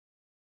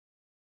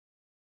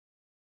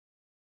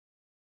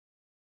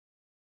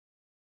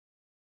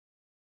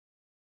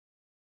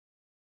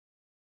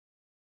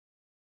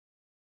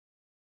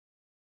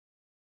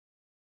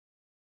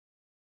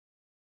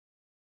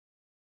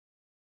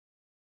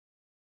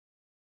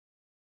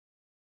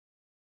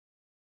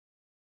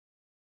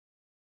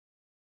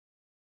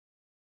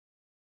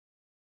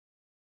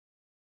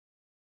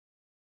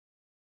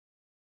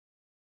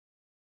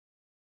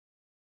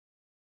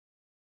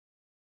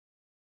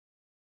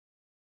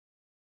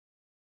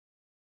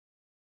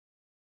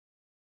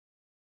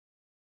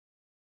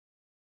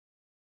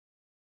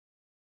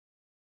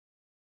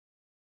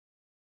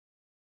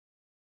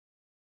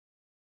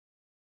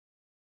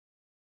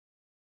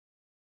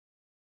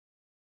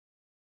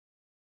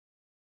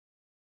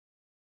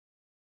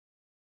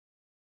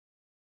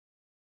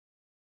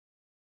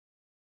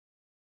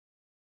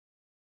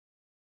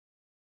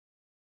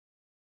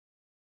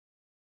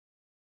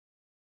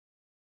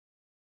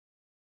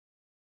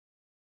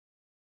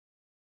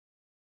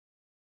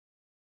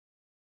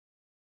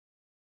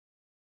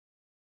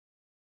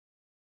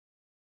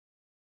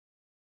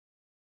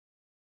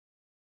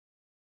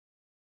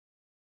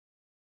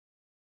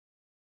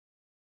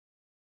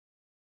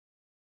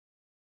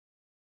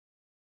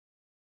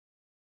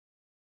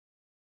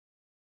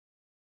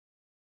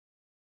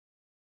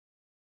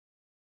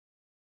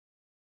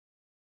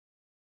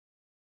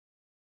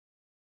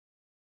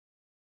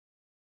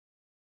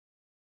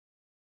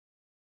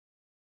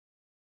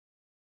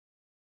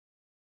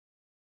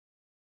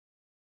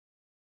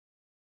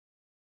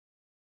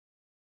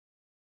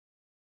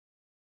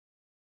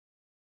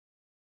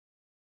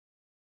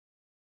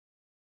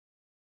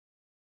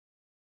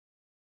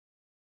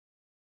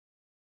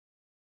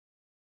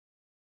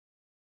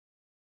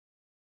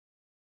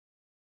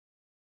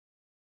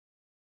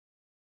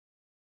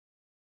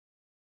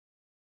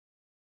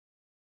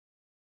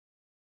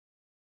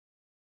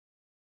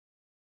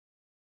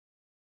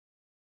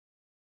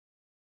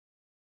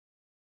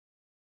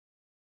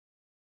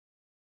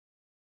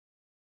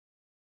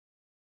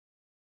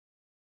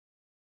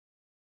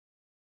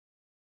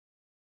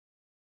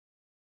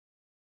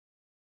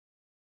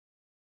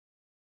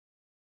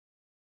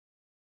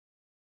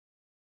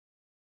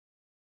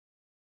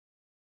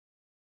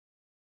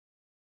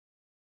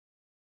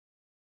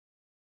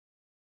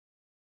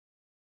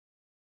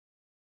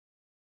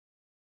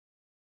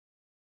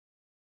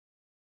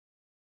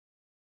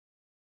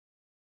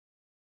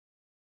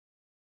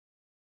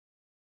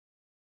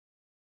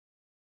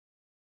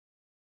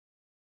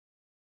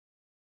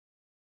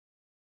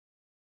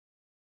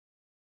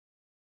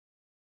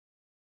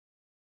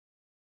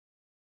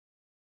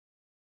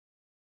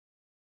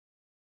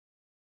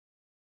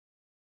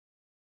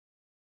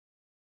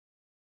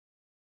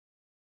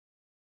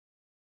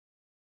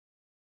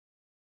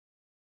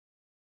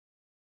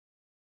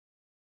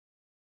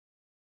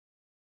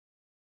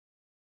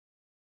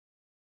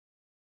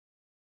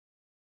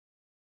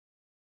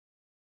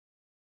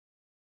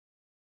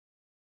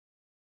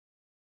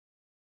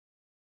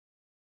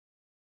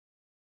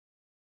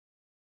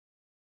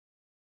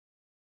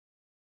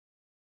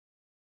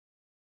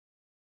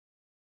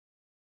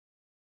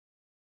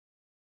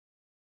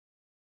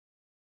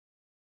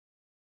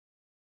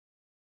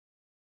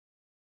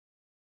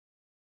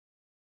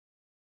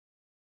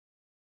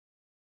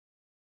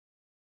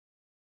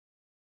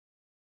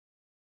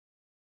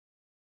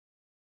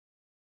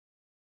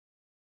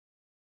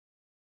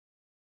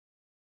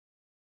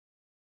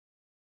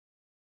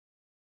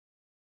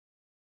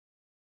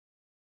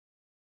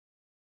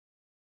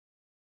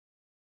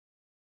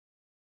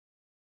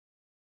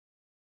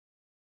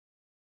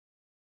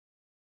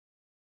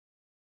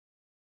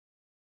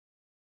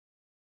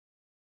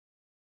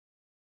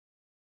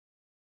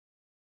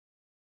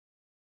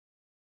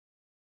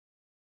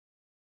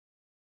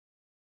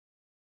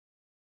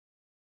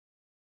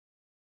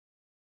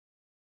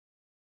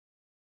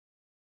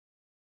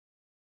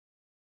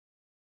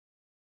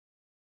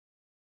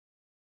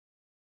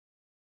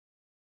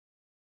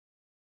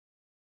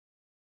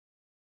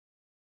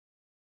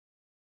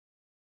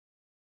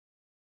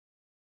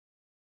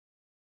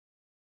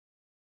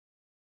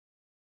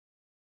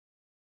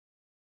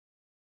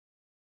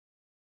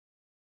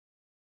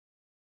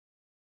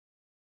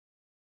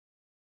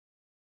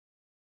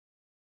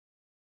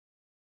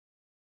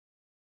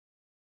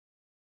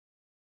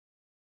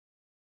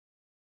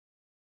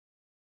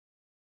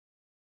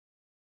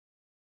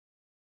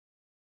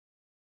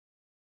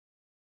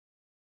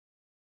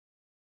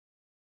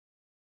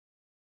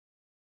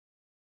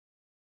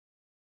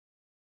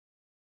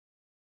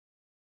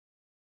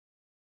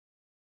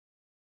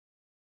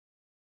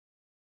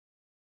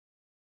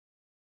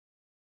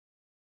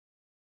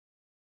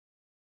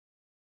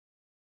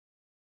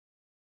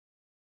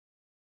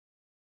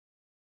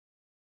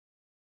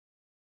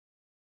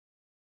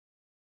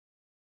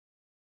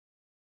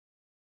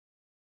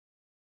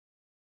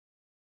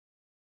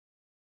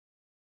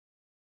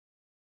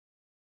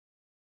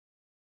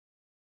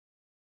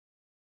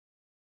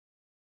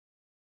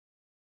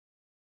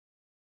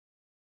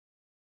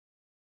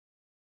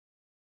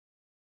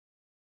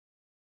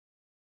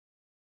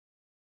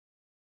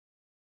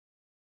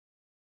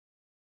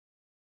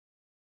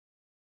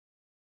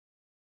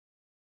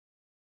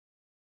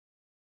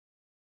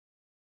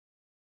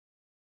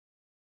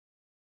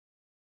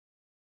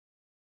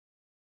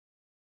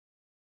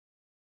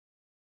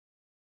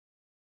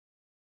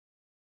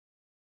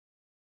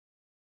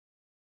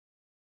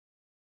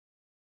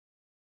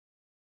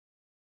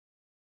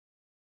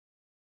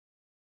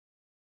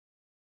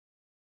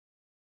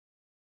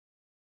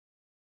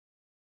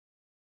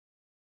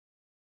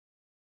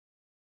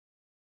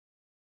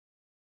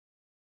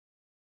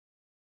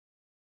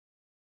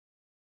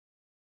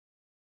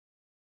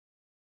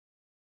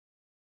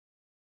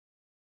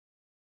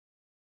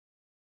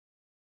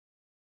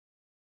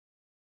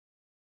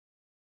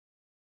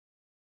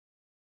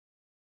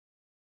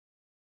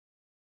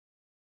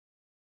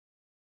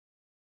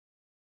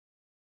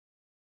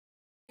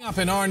Up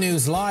in our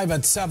news live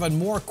at 7,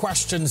 more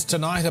questions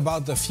tonight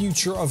about the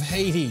future of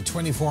Haiti.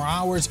 24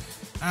 hours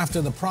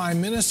after the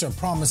Prime Minister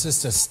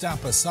promises to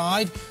step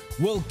aside,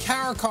 will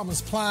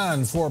CARICOM's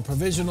plan for a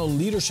Provisional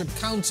Leadership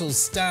Council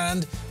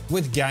stand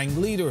with gang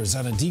leaders?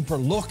 And a deeper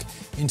look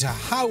into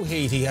how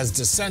Haiti has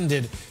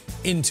descended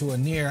into a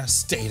near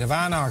state of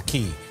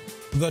anarchy.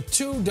 The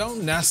two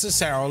don't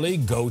necessarily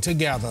go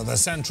together. The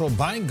central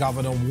bank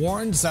governor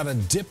warns that a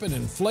dip in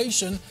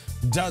inflation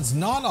does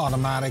not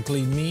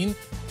automatically mean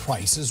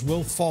prices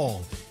will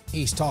fall.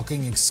 He's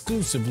talking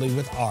exclusively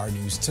with Our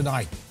News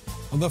tonight.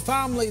 The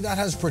family that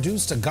has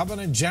produced a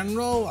governor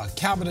general, a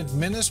cabinet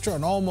minister,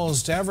 and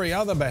almost every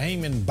other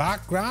Bahamian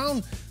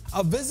background,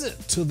 a visit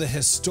to the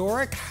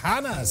historic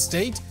Hannah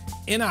estate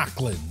in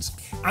Ackland.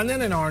 And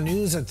then in Our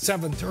News at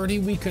 7:30,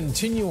 we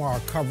continue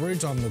our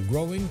coverage on the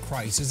growing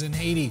crisis in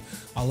Haiti.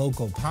 A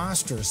local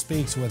pastor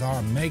speaks with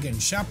our Megan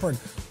Shepherd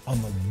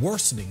on the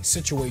worsening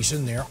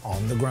situation there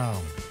on the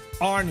ground.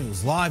 Our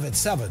News live at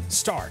 7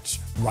 starts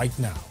right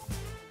now.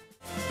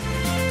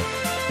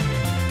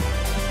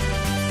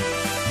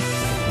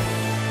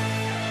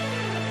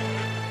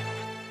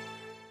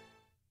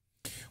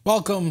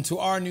 Welcome to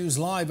Our News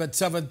live at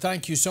 7.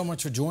 Thank you so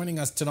much for joining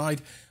us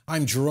tonight.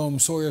 I'm Jerome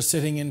Sawyer,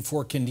 sitting in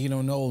for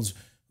Candino Knowles,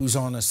 who's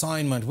on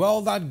assignment.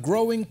 Well, that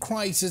growing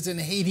crisis in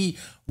Haiti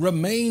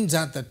remains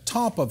at the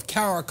top of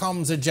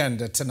CARICOM's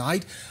agenda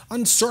tonight.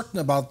 Uncertain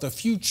about the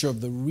future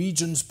of the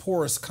region's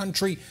poorest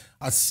country,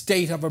 a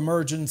state of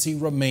emergency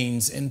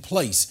remains in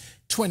place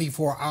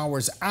 24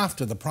 hours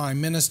after the Prime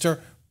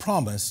Minister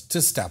promised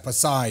to step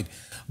aside.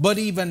 But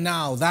even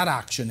now, that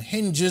action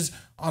hinges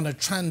on a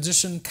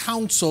transition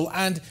council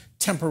and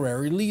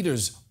temporary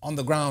leaders. On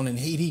the ground in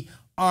Haiti,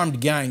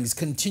 armed gangs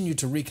continue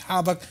to wreak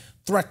havoc,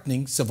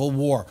 threatening civil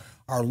war.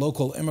 Our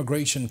local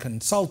immigration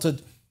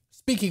consultant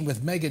speaking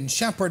with Megan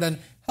Shepherd and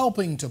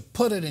helping to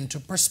put it into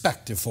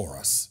perspective for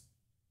us.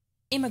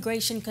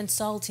 Immigration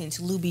consultant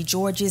Luby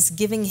Georges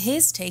giving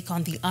his take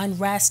on the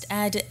unrest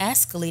and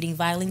escalating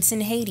violence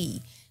in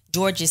Haiti.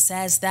 Georges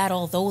says that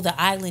although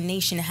the island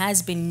nation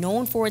has been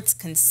known for its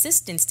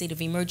consistent state of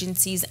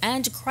emergencies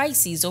and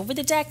crises over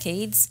the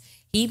decades,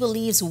 he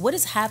believes what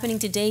is happening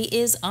today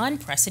is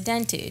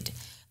unprecedented.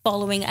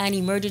 Following an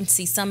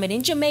emergency summit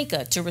in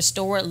Jamaica to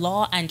restore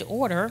law and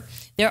order,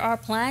 there are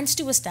plans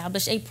to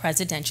establish a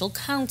presidential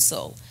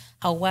council.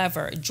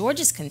 However,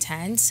 Georges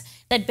contends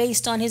that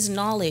based on his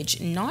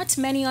knowledge, not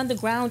many on the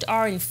ground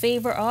are in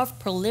favor of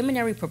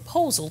preliminary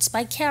proposals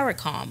by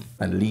CARICOM.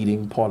 And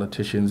leading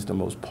politicians, the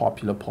most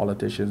popular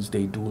politicians,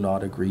 they do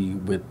not agree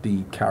with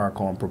the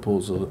CARICOM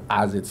proposal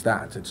as it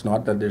stands. It's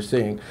not that they're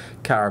saying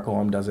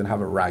CARICOM doesn't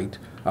have a right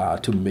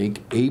to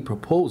make a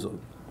proposal,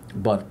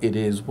 but it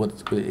is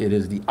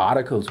the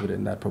articles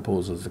within that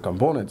proposal, the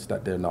components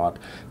that they're not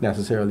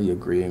necessarily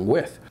agreeing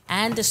with.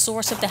 And the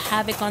source of the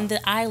havoc on the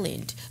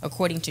island,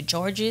 according to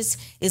Georges,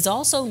 is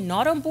also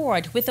not on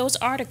board with those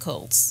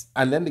articles.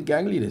 And then the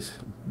gang leaders,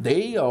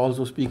 they are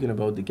also speaking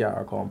about the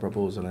CARICOM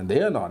proposal, and they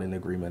are not in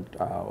agreement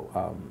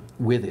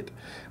with it.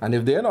 And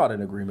if they're not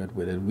in agreement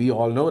with it, we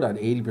all know that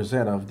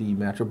 80% of the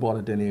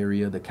metropolitan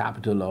area, the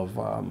capital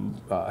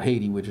of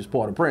Haiti, which is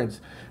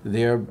Port-au-Prince,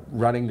 they're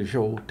running the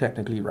show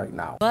technically right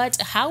now.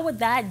 But how would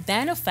that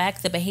then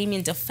affect the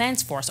Bahamian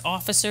Defense Force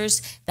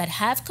officers that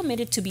have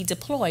committed to be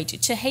deployed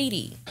to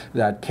Haiti?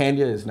 That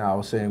Kenya is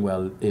now saying,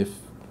 well, if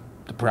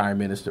the Prime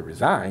Minister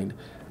resigned,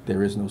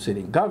 there is no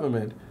sitting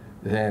government,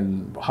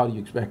 then how do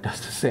you expect us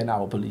to send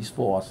our police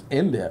force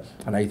in there?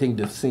 And I think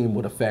the same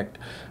would affect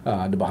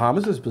the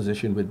Bahamas'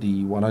 position with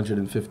the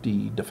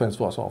 150 Defense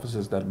Force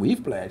officers that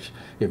we've pledged.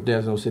 If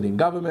there's no sitting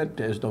government,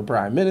 there's no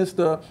Prime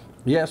Minister.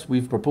 Yes,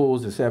 we've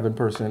proposed a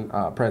 7-person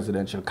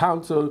presidential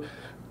council,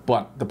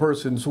 but the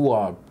persons who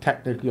are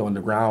technically on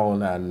the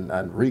ground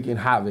and wreaking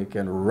havoc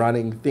and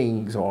running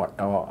things or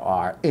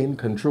are in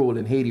control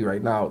in Haiti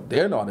right now,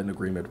 they're not in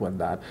agreement with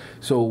that.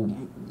 So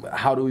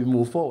how do we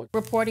move forward?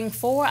 Reporting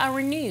for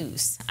Our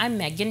News, I'm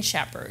Megan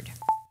Shepherd.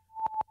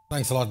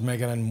 Thanks a lot,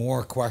 Megan, and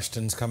more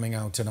questions coming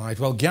out tonight.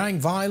 Well,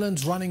 gang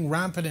violence running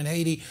rampant in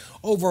Haiti,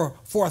 over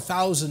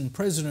 4,000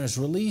 prisoners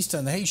released,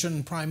 and the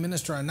Haitian Prime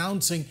Minister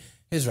announcing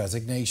his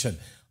resignation.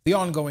 The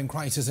ongoing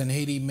crisis in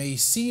Haiti may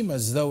seem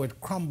as though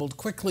it crumbled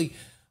quickly,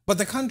 but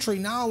the country,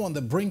 now on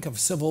the brink of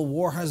civil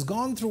war, has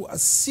gone through a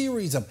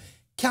series of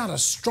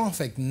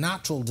catastrophic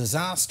natural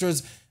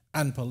disasters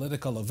and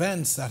political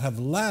events that have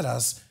led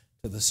us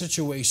to the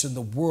situation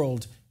the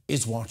world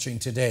is watching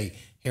today.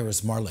 Here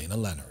is Marlena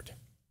Leonard.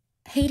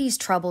 Haiti's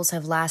troubles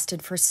have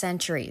lasted for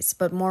centuries,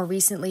 but more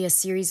recently a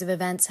series of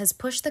events has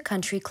pushed the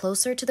country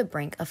closer to the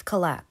brink of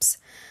collapse.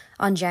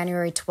 On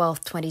January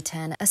 12,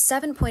 2010, a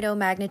 7.0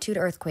 magnitude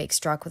earthquake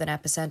struck with an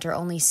epicenter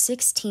only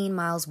 16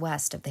 miles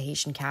west of the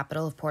Haitian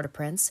capital of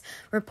Port-au-Prince,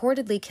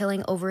 reportedly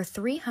killing over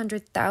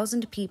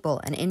 300,000 people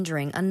and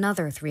injuring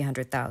another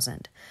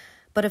 300,000.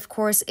 But of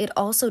course, it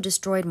also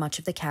destroyed much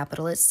of the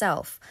capital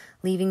itself,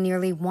 leaving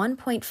nearly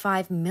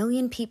 1.5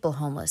 million people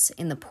homeless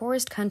in the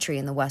poorest country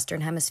in the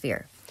Western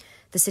Hemisphere.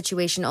 The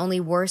situation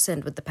only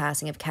worsened with the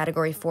passing of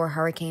Category 4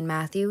 Hurricane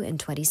Matthew in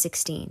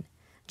 2016.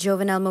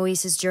 Jovenel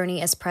Moïse's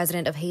journey as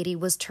president of Haiti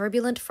was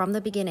turbulent from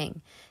the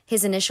beginning.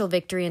 His initial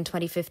victory in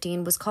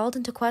 2015 was called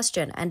into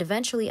question and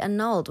eventually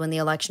annulled when the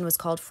election was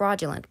called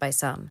fraudulent by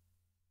some.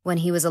 When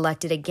he was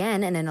elected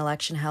again in an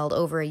election held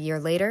over a year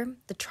later,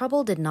 the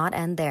trouble did not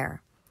end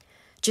there.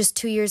 Just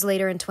 2 years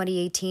later, in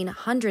 2018,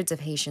 hundreds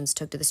of Haitians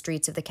took to the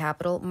streets of the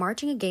capital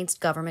marching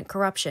against government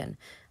corruption,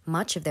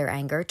 much of their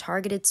anger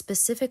targeted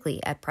specifically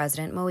at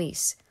President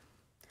Moïse.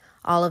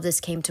 All of this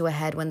came to a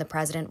head when the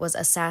president was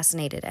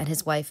assassinated and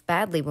his wife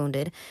badly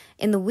wounded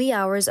in the wee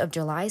hours of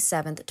July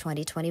 7,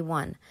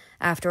 2021,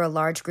 after a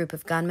large group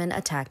of gunmen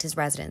attacked his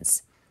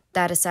residence.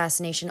 That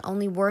assassination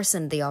only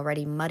worsened the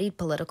already muddied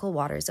political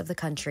waters of the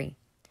country.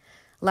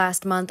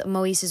 Last month,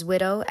 Moïse's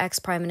widow,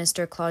 ex-Prime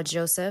Minister Claude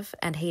Joseph,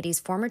 and Haiti's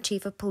former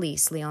chief of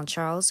police, Leon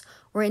Charles,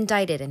 were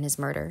indicted in his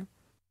murder.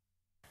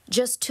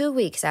 Just 2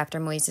 weeks after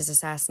Moïse's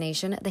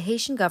assassination, the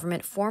Haitian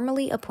government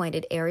formally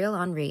appointed Ariel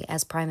Henry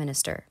as prime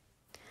minister.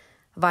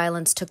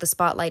 Violence took the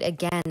spotlight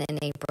again in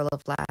April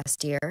of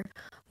last year,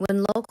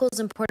 when locals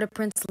in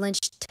Port-au-Prince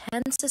lynched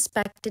 10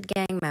 suspected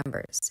gang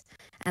members.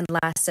 And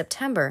last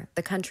September,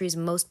 the country's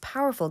most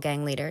powerful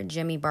gang leader,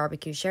 Jimmy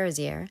Barbecue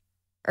Cherizier,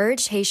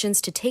 urged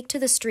Haitians to take to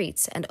the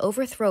streets and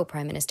overthrow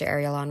Prime Minister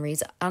Ariel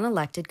Henry's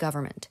unelected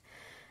government.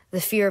 The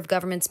fear of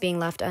governments being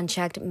left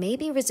unchecked may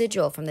be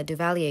residual from the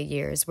Duvalier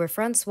years, where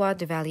François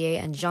Duvalier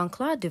and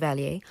Jean-Claude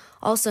Duvalier,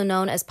 also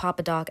known as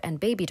Papa Doc and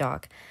Baby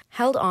Doc,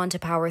 held on to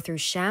power through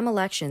sham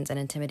elections and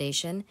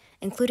intimidation,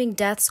 including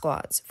death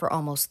squads, for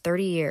almost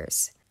 30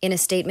 years. In a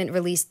statement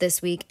released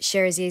this week,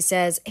 Cherizier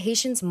says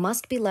Haitians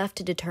must be left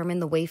to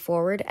determine the way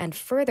forward, and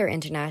further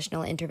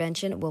international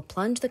intervention will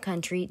plunge the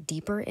country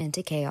deeper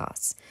into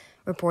chaos.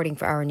 Reporting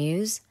for Our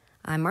News,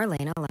 I'm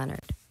Marlena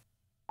Leonard.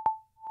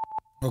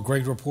 Well,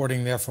 great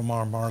reporting there from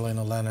our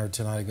Marlena Leonard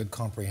tonight, a good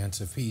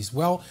comprehensive piece.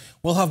 Well,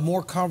 we'll have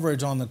more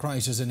coverage on the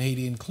crisis in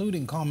Haiti,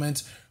 including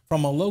comments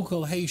from a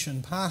local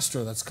Haitian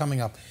pastor that's coming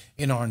up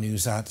in our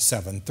news at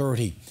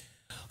 7:30.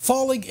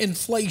 Falling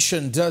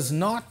inflation does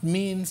not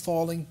mean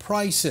falling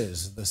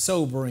prices. The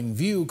sobering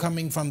view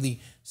coming from the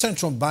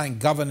central bank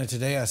governor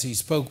today as he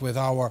spoke with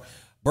our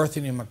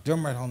Berthany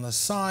McDermott on the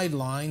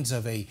sidelines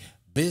of a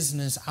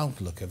Business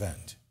Outlook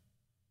event.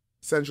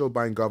 Central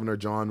Bank Governor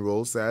John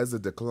Roll says the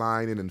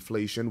decline in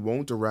inflation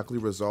won't directly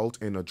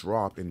result in a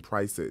drop in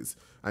prices,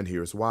 and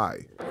here's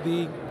why.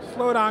 The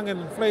slowdown in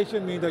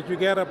inflation means that you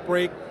get a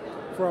break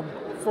from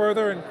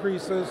further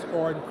increases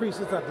or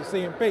increases at the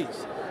same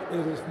pace.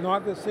 It is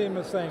not the same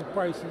as saying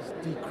prices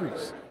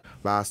decrease.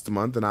 Last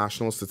month, the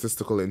National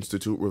Statistical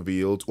Institute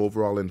revealed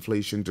overall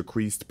inflation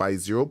decreased by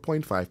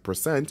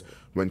 0.5%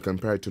 when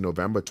compared to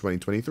November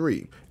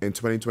 2023. In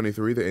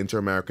 2023, the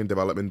Inter-American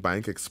Development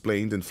Bank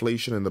explained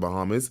inflation in the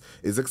Bahamas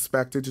is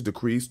expected to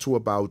decrease to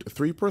about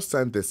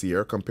 3% this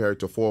year compared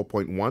to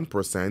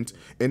 4.1%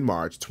 in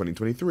March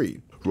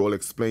 2023. Roll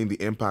explained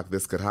the impact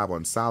this could have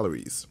on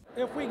salaries.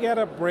 If we get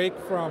a break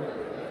from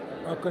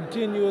a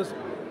continuous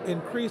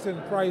increase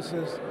in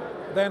prices,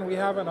 then we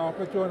have an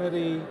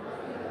opportunity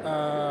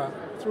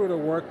through the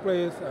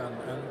workplace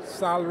and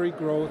salary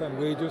growth and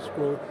wages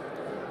growth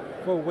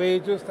for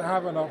wages to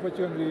have an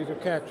opportunity to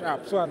catch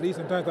up. So at least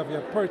in terms of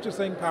your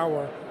purchasing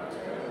power,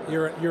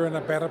 you're in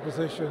a better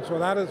position. So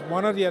that is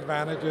one of the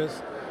advantages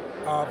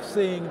of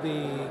seeing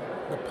the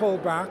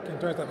pullback in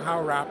terms of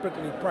how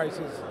rapidly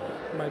prices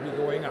might be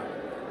going up.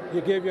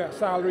 You give your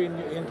salary and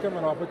your income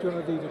an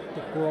opportunity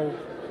to grow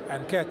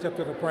and catch up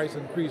to the price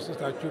increases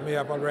that you may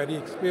have already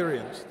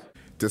experienced.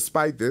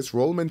 Despite this,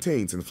 Roll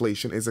maintains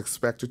inflation is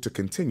expected to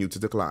continue to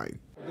decline.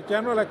 The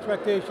general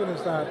expectation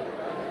is that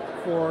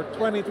for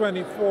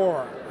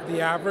 2024,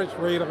 the average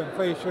rate of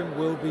inflation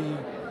will be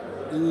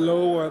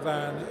lower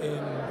than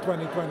in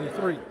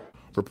 2023.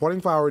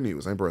 Reporting for Our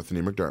News, I'm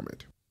Berthany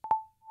McDermott.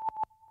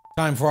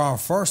 Time for our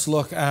first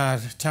look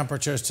at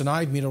temperatures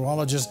tonight.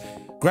 Meteorologist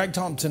Greg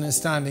Thompson is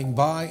standing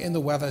by in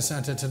the Weather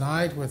Center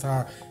tonight with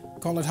our,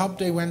 call it Hump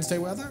Day Wednesday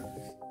weather.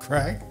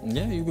 Greg?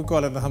 Yeah, you could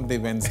call it the Hump Day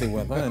Wednesday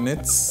weather, and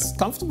it's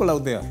comfortable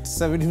out there.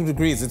 72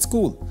 degrees, it's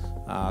cool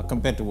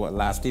compared to what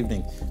last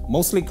evening.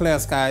 Mostly clear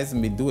skies,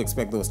 and we do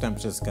expect those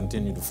temperatures to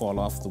continue to fall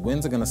off. The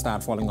winds are going to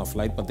start falling off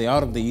light, but they're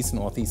out of the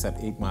east-northeast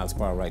at 8 miles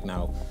per hour right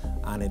now,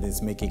 and it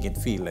is making it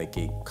feel like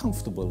a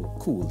comfortable,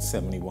 cool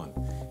 71.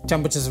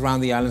 Temperatures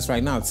around the islands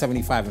right now, it's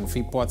 75 in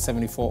Freeport,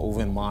 74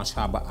 over in Marsh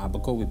Harbor,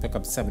 Abaco. We pick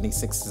up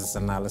 76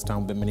 in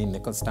Allenstown, Bimini,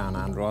 Nicholstown,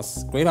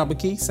 Andros. Great Harbor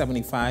Key,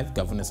 75.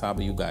 Governors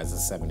Harbor, you guys are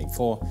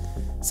 74.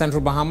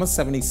 Central Bahamas,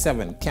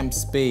 77.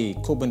 Kemps Bay,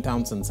 Coburn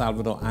Townsend,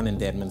 Salvador, and in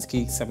Deadman's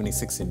Key,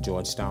 76 in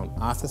Georgetown.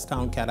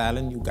 Arthurstown, Cat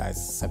Island, you guys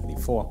are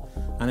 74.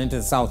 And into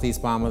the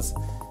Southeast Bahamas,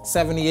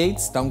 78.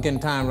 Duncan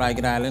Time,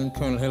 Ragged Island,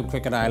 Colonel Hill,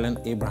 Cricket Island,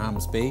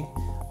 Abrahams Bay.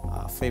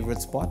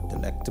 Favorite spot,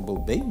 Delectable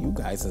Bay, you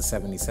guys are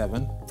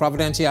 77.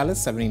 Providenciales,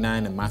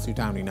 79, and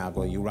Matthewtown,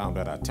 Inagua, you round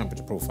out our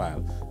temperature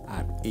profile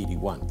at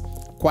 81.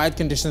 Quiet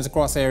conditions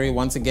across the area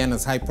once again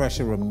as high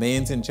pressure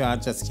remains in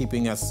charge, that's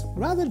keeping us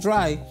rather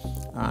dry.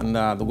 And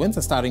the winds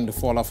are starting to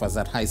fall off as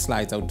that high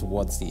slides out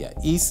towards the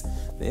east.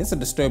 There is a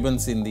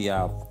disturbance in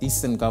the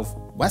eastern Gulf,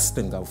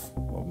 western Gulf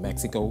of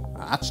Mexico,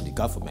 actually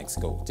Gulf of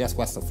Mexico, just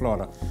west of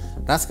Florida.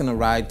 That's going to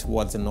ride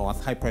towards the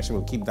north. High pressure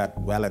will keep that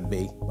well at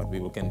bay, but we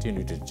will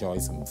continue to enjoy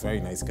some very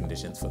nice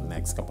conditions for the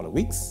next couple of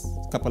weeks,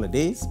 couple of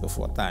days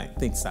before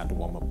things start to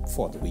warm up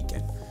for the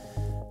weekend.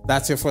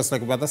 That's your first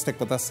look at weather. Stick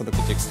with us to look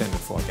at the extended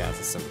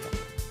forecast.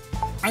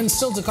 And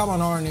still to come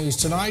on our news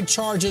tonight,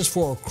 charges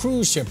for a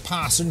cruise ship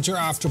passenger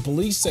after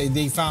police say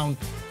they found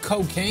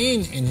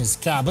cocaine in his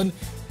cabin.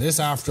 This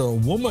after a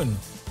woman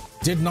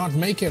did not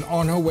make it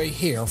on her way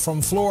here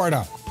from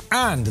Florida.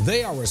 And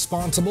they are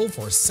responsible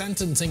for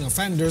sentencing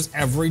offenders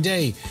every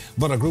day.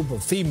 But a group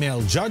of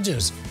female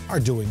judges are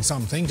doing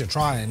something to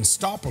try and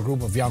stop a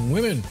group of young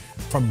women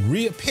from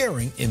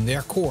reappearing in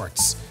their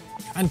courts.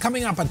 And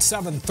coming up at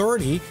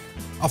 7:30,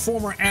 a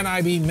former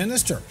NIB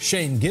minister,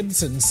 Shane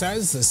Gibson,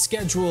 says the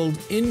scheduled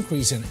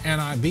increase in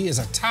NIB is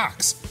a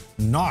tax,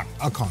 not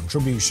a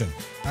contribution.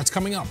 That's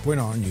coming up when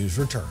our news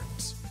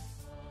returns.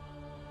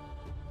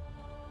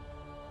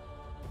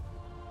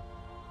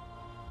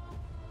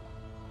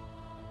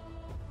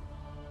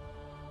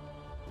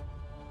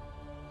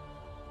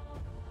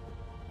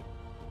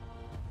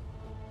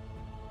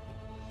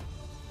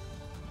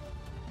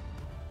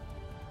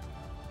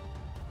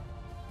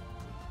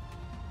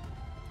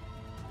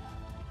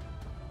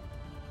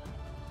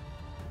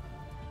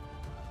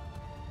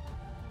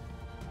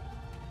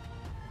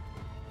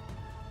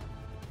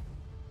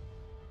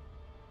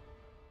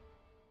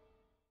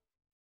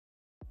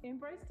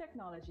 Embrace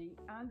technology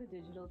and the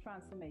digital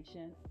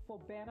transformation for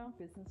better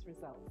business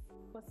results.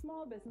 For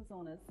small business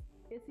owners,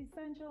 it's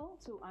essential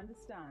to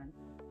understand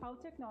how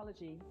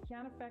technology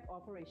can affect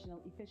operational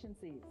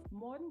efficiencies.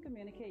 Modern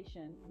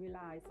communication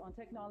relies on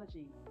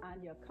technology,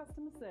 and your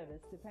customer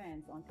service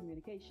depends on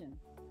communication.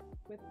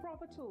 With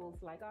proper tools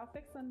like our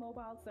fixed and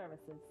mobile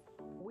services,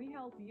 we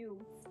help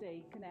you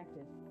stay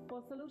connected.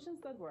 For solutions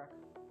that work,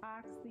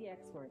 ask the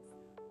experts.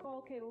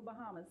 Call Cable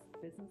Bahamas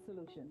Business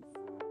Solutions.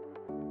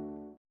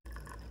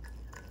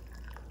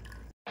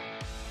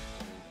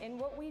 In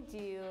what we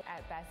do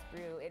at Best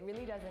Brew, it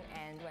really doesn't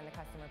end when the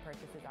customer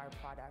purchases our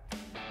product.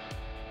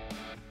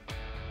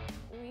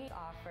 We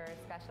offer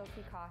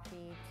specialty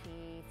coffee,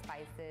 tea,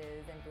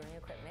 spices, and brewing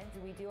equipment.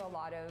 We do a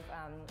lot of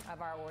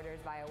our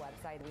orders via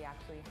website. We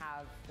actually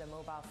have the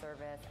mobile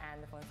service and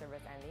the phone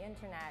service and the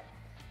internet.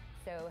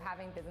 So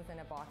having business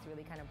in a box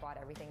really kind of brought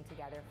everything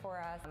together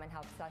for us and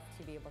helps us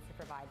to be able to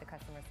provide the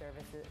customer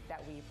services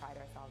that we pride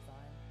ourselves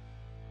on.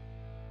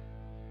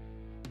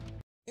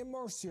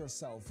 Immerse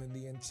yourself in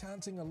the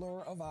enchanting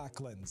allure of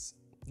Acklands.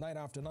 Night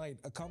after night,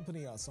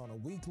 accompany us on a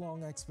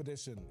week-long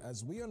expedition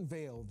as we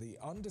unveil the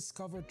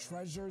undiscovered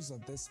treasures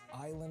of this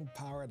island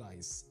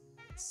paradise.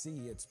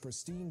 See its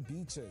pristine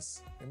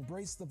beaches,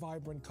 embrace the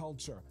vibrant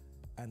culture,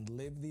 and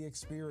live the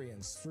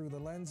experience through the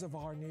lens of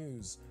our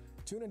news.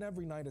 Tune in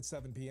every night at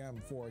 7 p.m.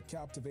 for a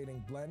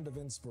captivating blend of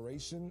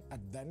inspiration,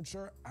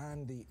 adventure,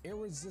 and the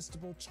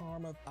irresistible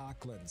charm of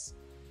Acklands.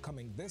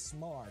 Coming this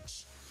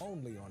March,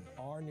 only on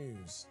Our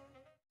News.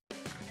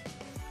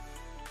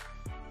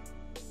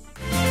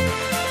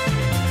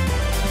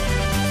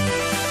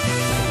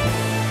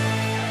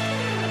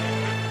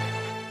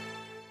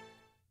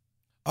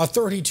 A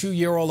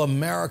 32-year-old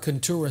American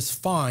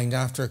tourist fined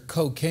after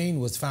cocaine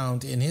was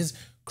found in his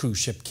cruise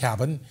ship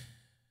cabin.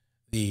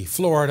 The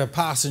Florida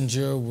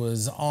passenger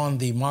was on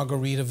the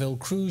Margaritaville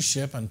cruise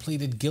ship and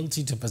pleaded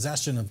guilty to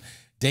possession of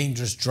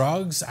dangerous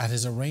drugs. At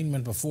his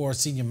arraignment before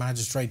Senior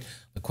Magistrate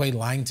LaQuay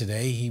Lang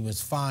today, he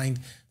was fined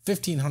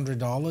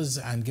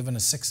 $1,500 and given a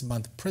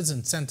 6-month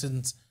prison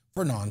sentence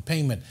for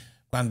non-payment.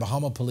 Grand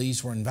Bahama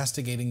police were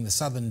investigating the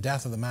sudden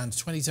death of the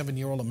man's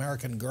 27-year-old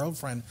American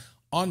girlfriend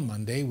on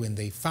Monday when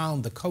they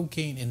found the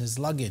cocaine in his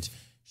luggage.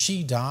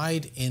 She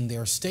died in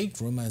their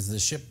stateroom as the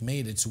ship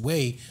made its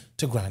way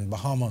to Grand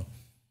Bahama.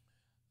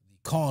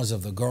 The cause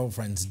of the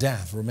girlfriend's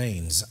death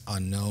remains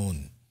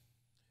unknown.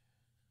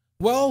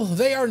 Well,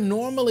 they are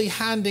normally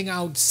handing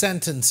out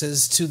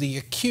sentences to the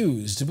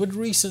accused, but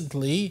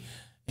recently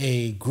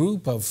a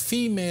group of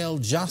female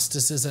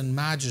justices and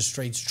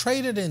magistrates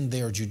traded in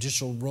their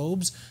judicial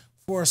robes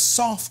for a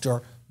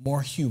softer,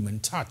 more human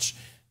touch.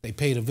 They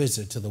paid a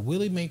visit to the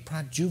Willie Mae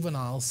Pratt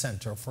Juvenile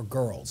Center for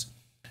Girls.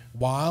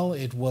 While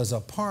it was a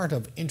part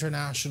of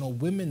International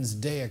Women's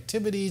Day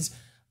activities,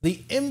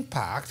 the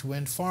impact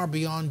went far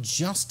beyond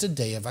just a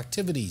day of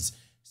activities.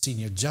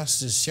 Senior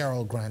Justice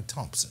Cheryl Grant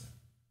Thompson.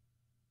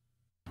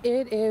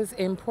 It is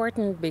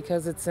important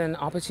because it's an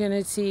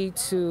opportunity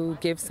to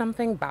give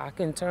something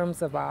back in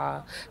terms of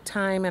our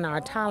time and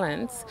our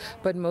talents,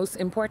 but most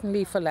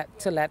importantly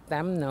to let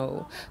them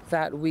know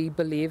that we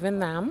believe in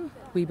them,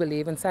 we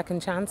believe in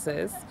second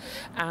chances,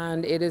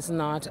 and it is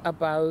not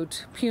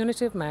about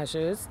punitive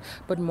measures,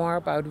 but more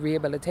about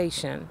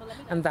rehabilitation,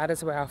 and that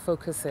is where our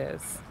focus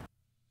is.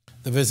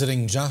 The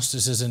visiting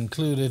justices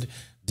included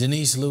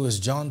Denise Lewis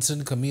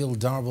Johnson, Camille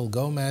Darville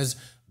Gomez,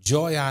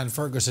 Joy Ann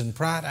Ferguson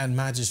Pratt, and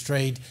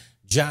Magistrate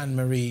Jan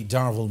Marie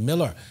Darville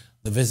Miller.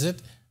 The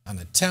visit, an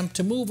attempt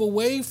to move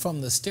away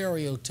from the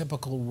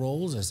stereotypical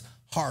roles as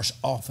harsh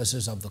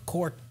officers of the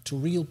court to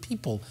real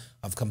people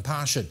of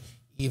compassion,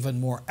 even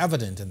more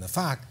evident in the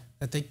fact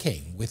that they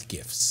came with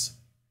gifts.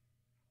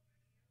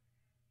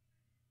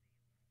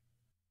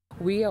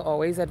 We are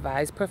always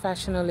advised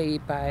professionally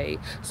by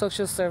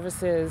social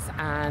services,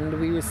 and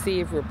we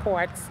receive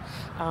reports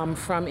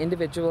from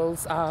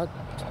individuals,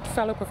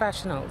 fellow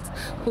professionals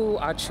who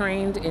are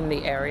trained in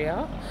the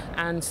area,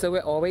 and so we're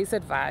always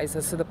advised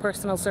as to the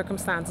personal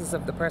circumstances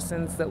of the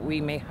persons that we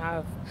may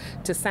have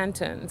to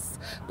sentence.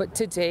 But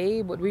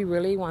today, what we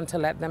really want to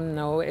let them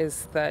know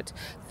is that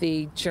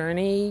the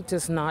journey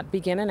does not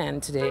begin and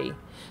end today.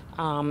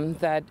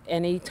 That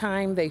any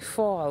time they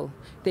fall,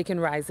 they can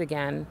rise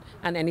again,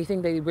 and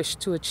anything they wish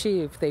to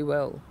achieve, they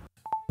will.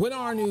 When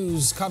our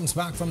news comes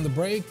back from the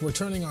break, we're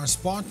turning our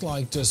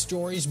spotlight to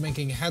stories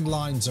making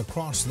headlines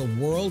across the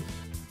world.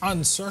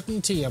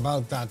 Uncertainty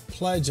about that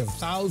pledge of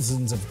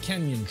thousands of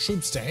Kenyan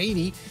troops to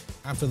Haiti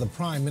after the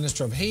Prime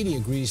Minister of Haiti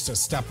agrees to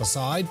step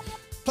aside.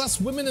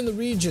 Plus, women in the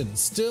region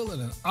still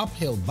in an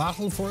uphill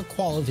battle for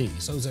equality,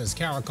 so says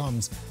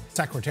CARICOM's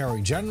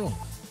Secretary General.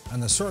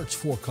 And the search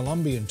for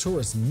Colombian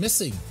tourists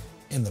missing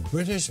in the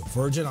British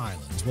Virgin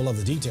Islands. We'll have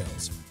the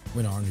details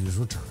when our news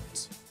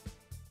returns.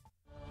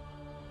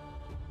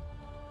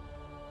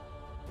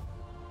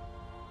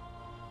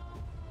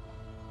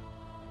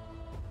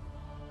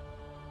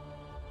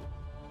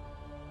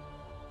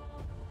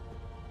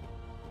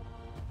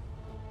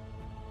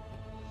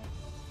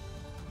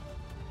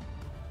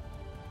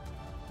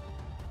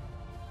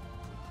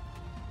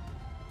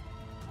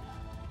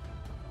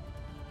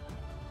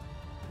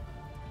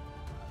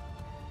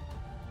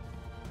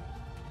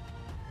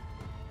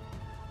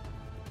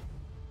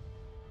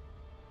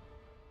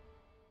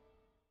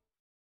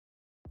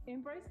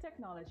 Embrace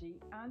technology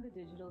and the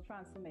digital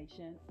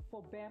transformation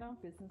for better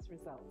business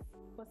results.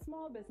 For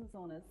small business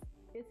owners,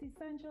 it's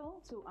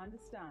essential to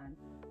understand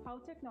how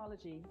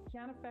technology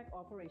can affect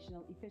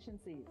operational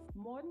efficiencies.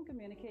 Modern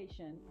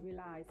communication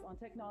relies on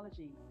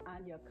technology,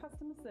 and your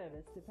customer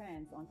service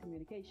depends on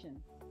communication.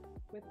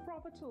 With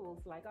proper tools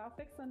like our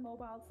fixed and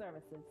mobile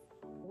services,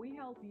 we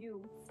help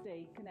you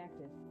stay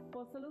connected.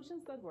 For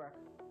solutions that work,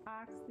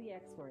 ask the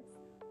experts.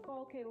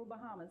 Call Cable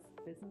Bahamas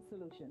Business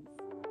Solutions.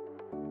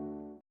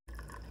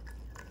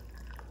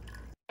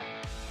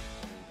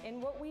 In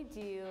what we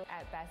do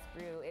at Best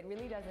Brew, it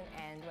really doesn't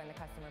end when the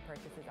customer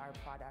purchases our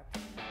product.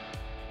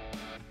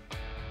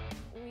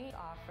 We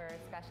offer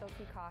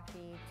specialty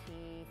coffee,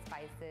 tea,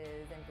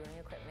 spices, and brewing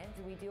equipment.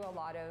 We do a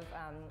lot of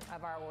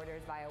our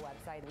orders via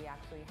website. We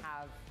actually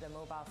have the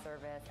mobile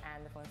service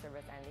and the phone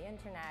service and the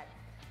internet.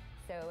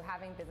 So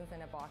having business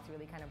in a box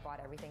really kind of brought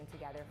everything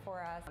together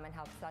for us and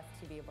helps us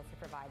to be able to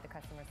provide the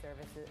customer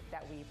services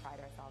that we pride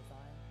ourselves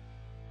on.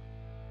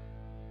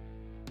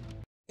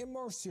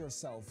 Immerse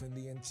yourself in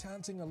the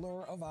enchanting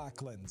allure of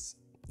Acklands.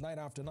 Night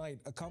after night,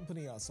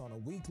 accompany us on a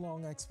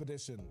week-long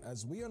expedition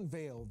as we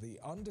unveil the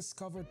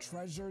undiscovered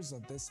treasures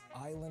of this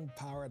island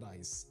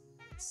paradise.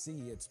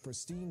 See its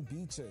pristine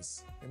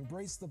beaches,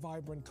 embrace the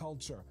vibrant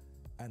culture,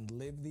 and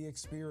live the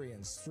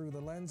experience through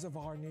the lens of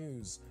our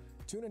news.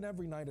 Tune in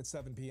every night at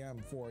 7 p.m.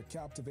 for a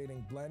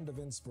captivating blend of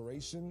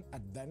inspiration,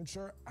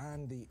 adventure,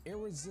 and the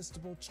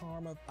irresistible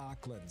charm of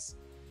Acklands.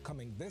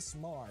 Coming this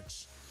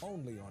March,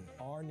 only on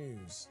Our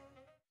News.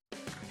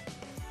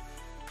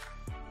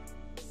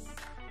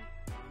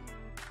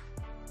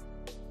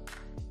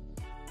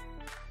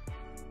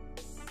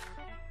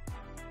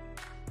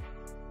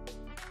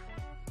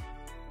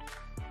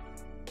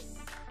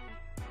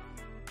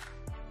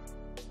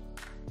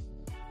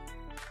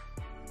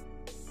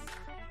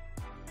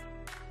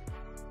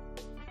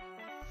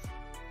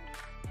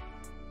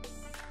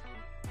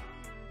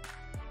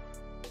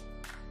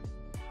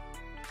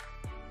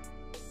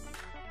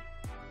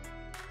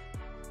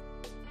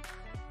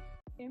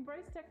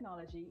 Embrace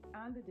technology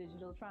and the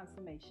digital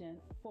transformation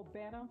for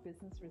better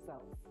business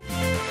results.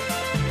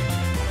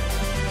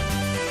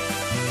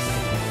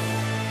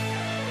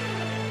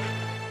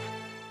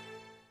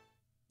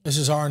 This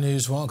is Our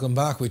News. Welcome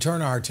back. We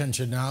turn our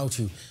attention now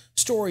to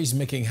stories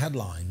making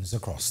headlines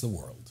across the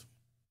world.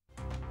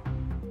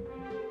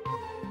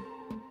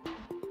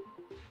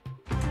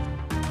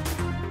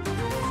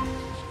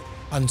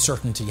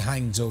 Uncertainty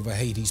hangs over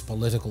Haiti's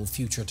political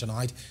future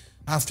tonight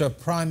after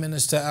Prime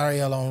Minister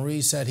Ariel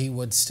Henry said he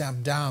would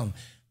step down.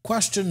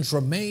 Questions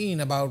remain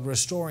about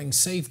restoring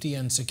safety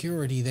and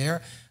security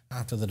there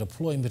after the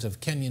deployment of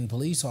Kenyan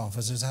police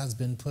officers has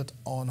been put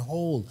on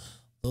hold.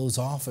 Those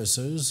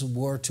officers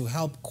were to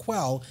help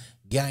quell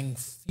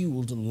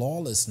gang-fueled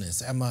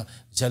lawlessness. Emma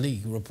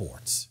Jali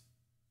reports.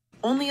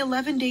 Only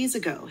 11 days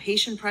ago,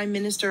 Haitian Prime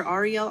Minister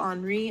Ariel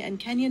Henry and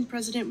Kenyan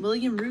President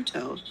William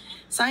Ruto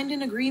signed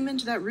an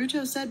agreement that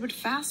Ruto said would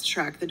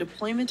fast-track the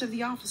deployment of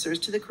the officers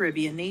to the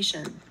Caribbean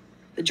nation.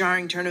 The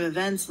jarring turn of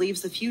events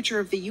leaves the future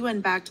of the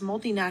UN-backed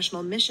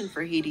multinational mission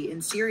for Haiti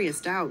in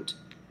serious doubt.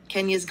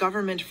 Kenya's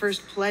government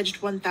first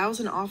pledged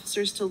 1,000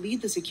 officers to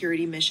lead the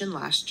security mission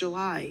last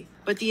July,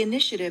 but the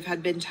initiative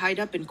had been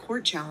tied up in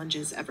court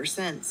challenges ever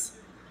since.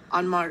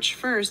 On March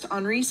 1st,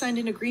 Henry signed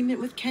an agreement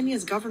with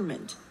Kenya's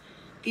government.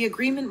 The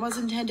agreement was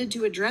intended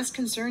to address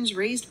concerns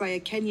raised by a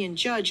Kenyan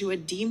judge who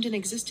had deemed an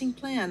existing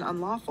plan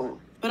unlawful.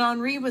 But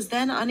Henri was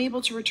then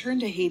unable to return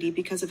to Haiti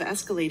because of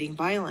escalating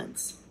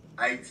violence.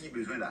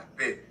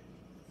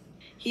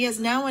 He has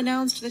now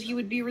announced that he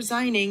would be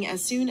resigning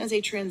as soon as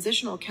a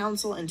transitional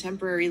council and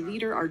temporary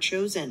leader are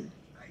chosen.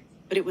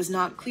 But it was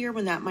not clear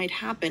when that might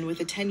happen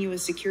with a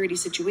tenuous security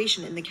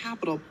situation in the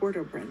capital,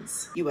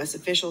 Port-au-Prince. U.S.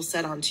 officials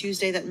said on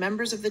Tuesday that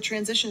members of the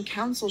Transition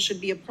Council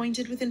should be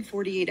appointed within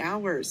 48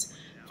 hours,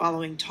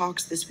 following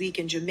talks this week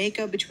in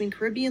Jamaica between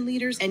Caribbean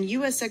leaders and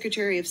U.S.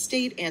 Secretary of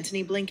State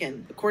Antony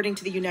Blinken. According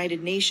to the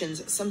United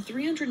Nations, some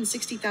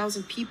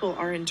 360,000 people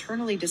are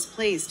internally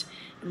displaced,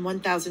 and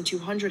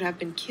 1,200 have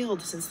been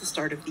killed since the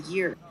start of the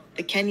year.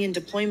 The Kenyan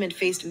deployment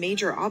faced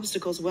major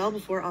obstacles well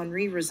before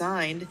Henri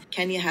resigned.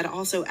 Kenya had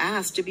also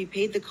asked to be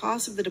paid the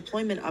cost of the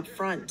deployment up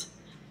front.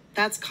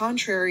 That's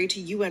contrary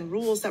to UN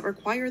rules that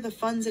require the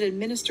funds it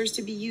administers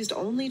to be used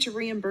only to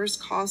reimburse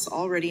costs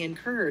already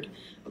incurred,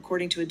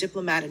 according to a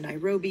diplomat in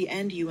Nairobi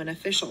and UN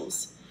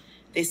officials.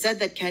 They said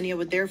that Kenya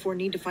would therefore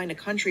need to find a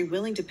country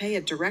willing to pay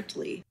it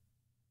directly.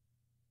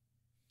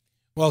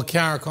 Well,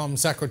 CARICOM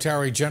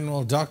Secretary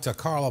General Dr.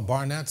 Carla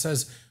Barnett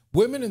says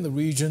women in the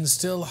region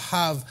still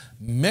have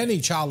many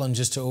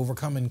challenges to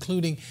overcome,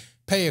 including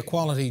pay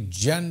equality,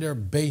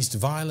 gender-based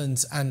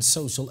violence, and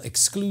social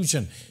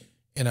exclusion.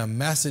 In a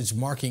message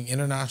marking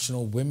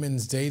International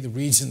Women's Day, the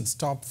region's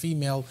top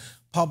female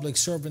public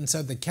servant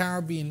said the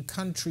Caribbean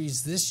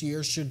countries this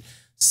year should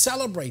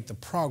celebrate the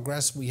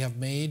progress we have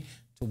made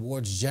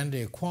towards gender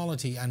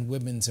equality and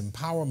women's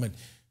empowerment.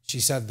 She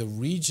said the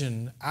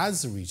region,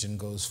 as the region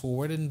goes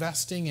forward,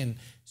 investing in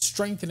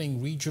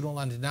strengthening regional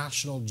and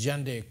national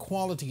gender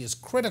equality is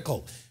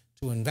critical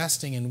to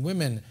investing in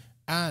women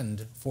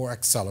and for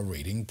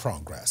accelerating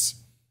progress.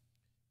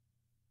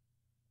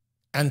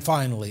 And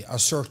finally, a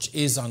search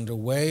is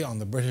underway on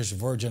the British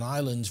Virgin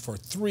Islands for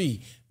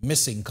 3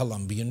 missing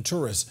Colombian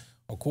tourists.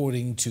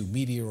 According to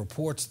media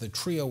reports, the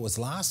trio was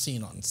last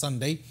seen on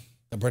Sunday.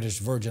 The British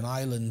Virgin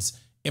Islands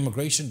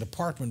Immigration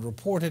Department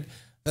reported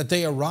that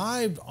they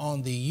arrived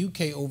on the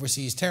UK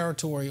overseas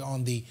territory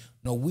on the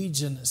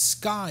Norwegian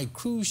Sky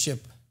cruise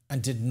ship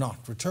and did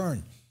not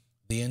return.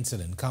 The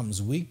incident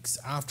comes weeks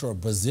after a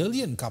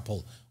Brazilian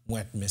couple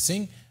went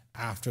missing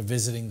after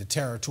visiting the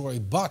territory,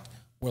 but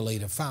were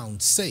later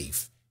found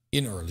safe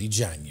in early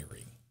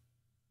January.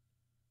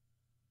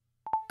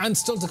 And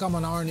still to come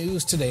on Our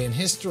News Today in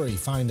History,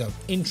 find out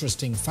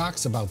interesting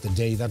facts about the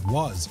day that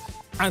was.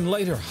 And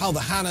later, how the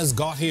Hannahs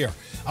got here.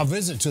 A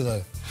visit to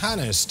the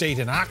Hannah estate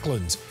in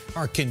Acklands.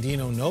 Our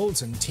Kendino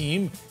Knowles and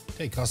team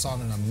take us on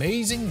an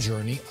amazing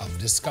journey of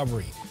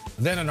discovery.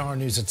 Then on Our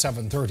News at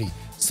 7:30,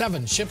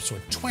 7 ships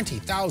with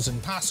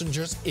 20,000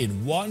 passengers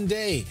in one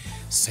day,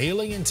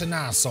 sailing into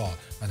Nassau,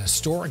 an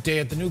historic day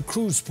at the new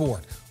cruise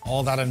port.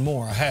 All that and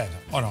more ahead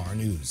on Our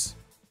News.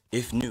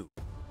 If new.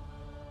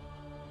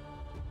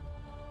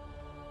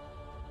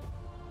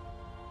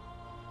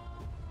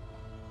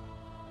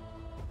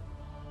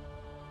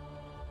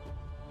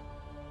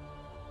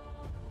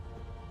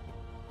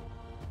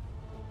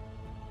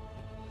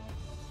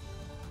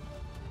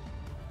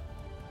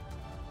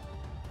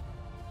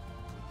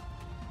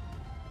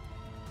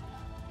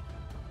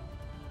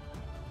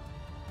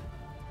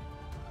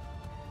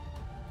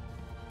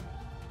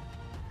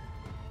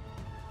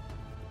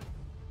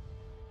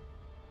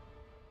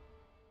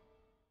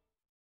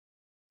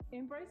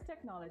 Embrace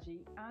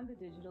technology and the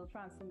digital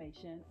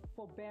transformation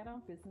for better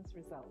business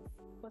results.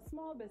 For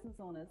small business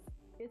owners,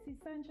 it's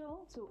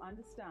essential to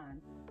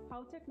understand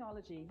how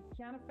technology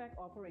can affect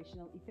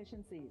operational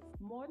efficiencies.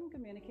 Modern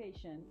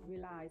communication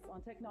relies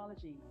on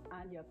technology,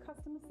 and your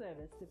customer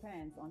service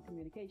depends on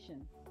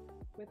communication.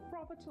 With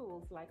proper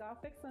tools like our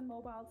fixed and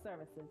mobile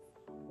services,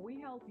 we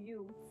help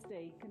you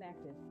stay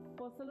connected.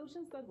 For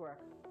solutions that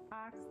work,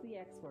 ask the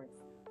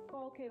experts.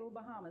 Call Cable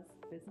Bahamas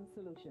Business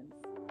Solutions.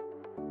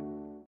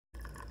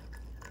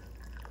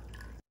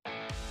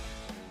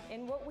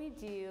 In what we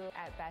do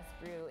at Best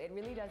Brew, it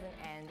really doesn't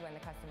end when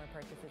the customer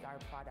purchases our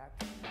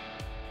product.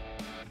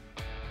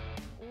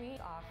 We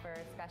offer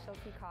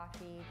specialty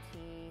coffee,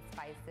 tea,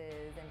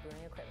 spices, and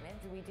brewing equipment.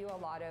 We do a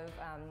lot of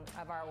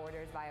our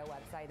orders via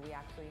website. We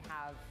actually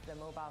have the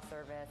mobile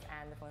service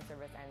and the phone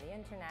service and the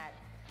internet.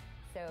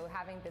 So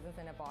having business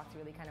in a box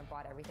really kind of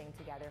brought everything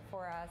together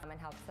for us and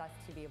helps us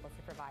to be able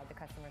to provide the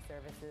customer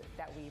services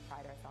that we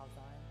pride ourselves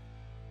on.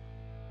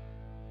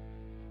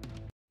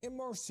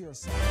 Immerse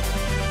yourself.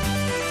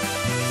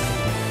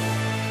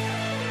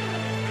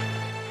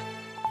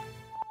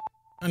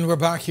 And we're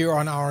back here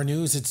on Our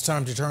News. It's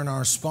time to turn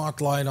our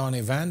spotlight on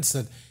events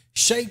that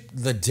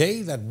shaped the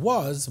day that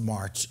was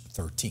March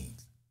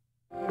 13th.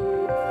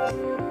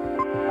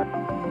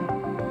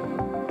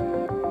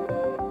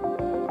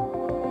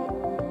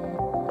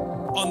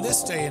 On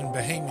this day in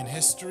Bahamian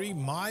history,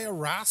 Maya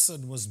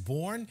Rassin was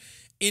born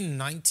in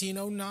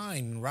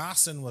 1909.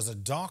 Rassin was a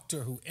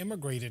doctor who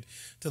immigrated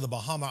to the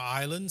Bahama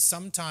Islands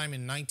sometime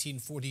in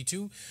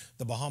 1942.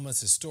 The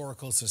Bahamas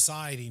Historical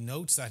Society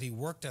notes that he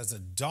worked as a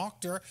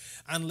doctor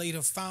and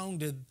later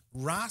founded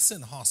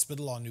Rassin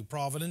Hospital on New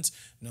Providence,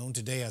 known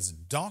today as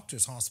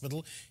Doctors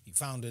Hospital. He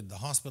founded the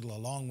hospital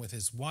along with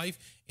his wife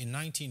in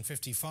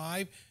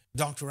 1955.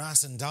 Dr.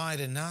 Rassin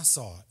died in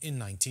Nassau in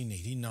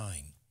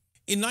 1989.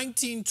 In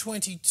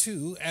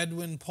 1922,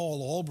 Edwin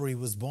Paul Aubrey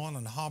was born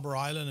on Harbour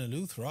Island in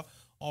Eleuthera.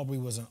 Aubrey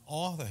was an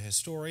author,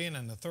 historian,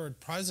 and the third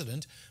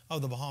president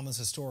of the Bahamas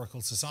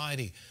Historical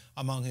Society.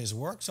 Among his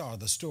works are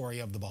The Story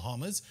of the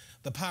Bahamas,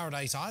 The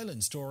Paradise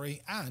Island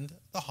Story, and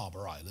The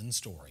Harbour Island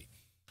Story.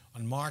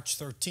 On March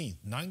 13,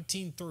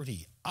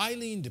 1930,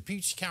 Eileen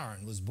DePuch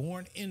Karen was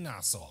born in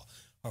Nassau.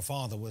 Her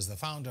father was the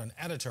founder and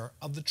editor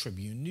of the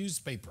Tribune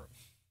newspaper.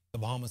 The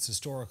Bahamas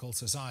Historical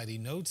Society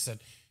notes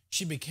that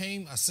she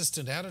became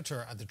assistant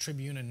editor at the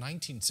Tribune in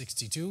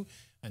 1962,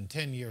 and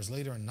 10 years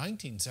later, in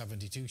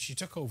 1972, she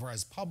took over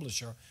as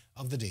publisher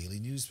of the daily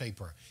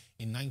newspaper.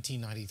 In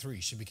 1993,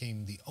 she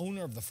became the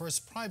owner of the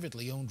first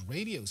privately owned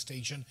radio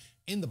station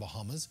in the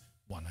Bahamas,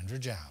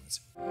 100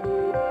 Jams.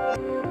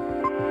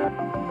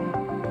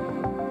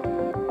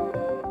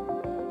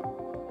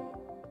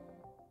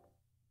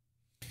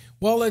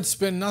 Well, it's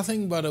been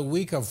nothing but a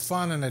week of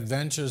fun and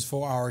adventures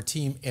for our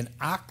team in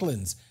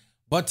Acklins.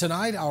 But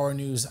tonight, our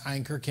news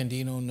anchor,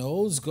 Kendino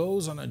Knowles,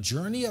 goes on a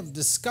journey of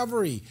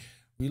discovery,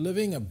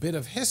 reliving a bit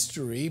of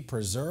history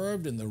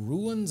preserved in the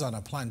ruins on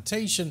a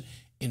plantation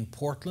in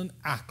Portland,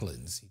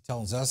 Acklins. He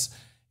tells us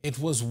it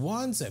was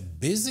once a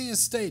busy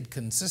estate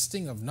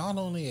consisting of not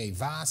only a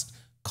vast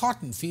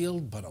cotton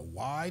field, but a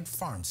wide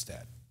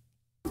farmstead.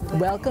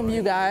 Welcome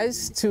you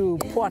guys to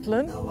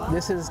Portland.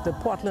 This is the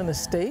Portland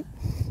Estate.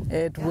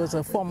 It was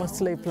a former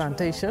slave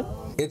plantation.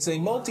 It's a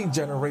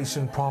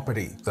multi-generation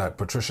property that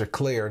Patricia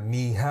Claire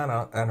Nee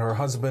Hanna and her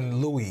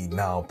husband Louis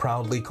now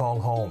proudly call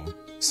home.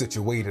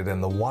 Situated in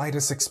the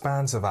widest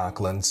expanse of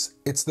Acklins,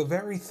 it's the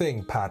very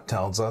thing, Pat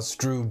tells us,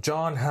 drew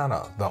John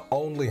Hanna, the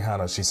only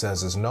Hanna she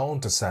says is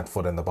known to set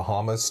foot in the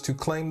Bahamas, to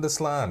claim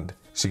this land.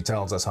 She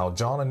tells us how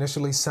John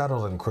initially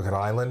settled in Crooked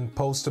Island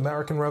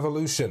post-American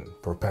Revolution,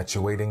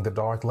 perpetuating the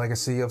dark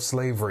legacy of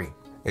slavery.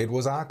 It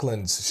was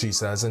Acklins, she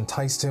says,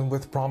 enticed him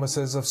with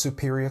promises of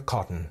superior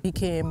cotton. He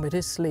came with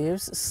his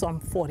slaves, some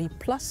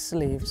 40-plus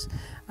slaves,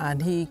 and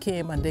he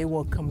came and they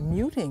were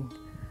commuting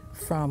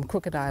from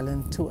Crooked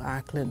Island to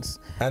Acklins.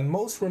 And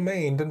most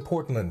remained in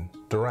Portland,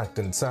 direct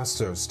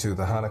ancestors to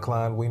the Hanna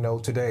clan we know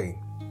today.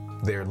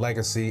 Their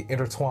legacy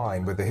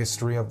intertwined with the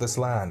history of this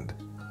land.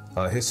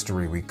 A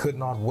history we could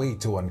not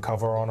wait to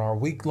uncover on our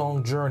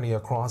week-long journey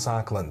across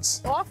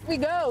Acklins. Off we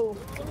go.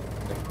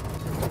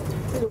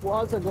 See, the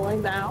walls are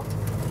going down.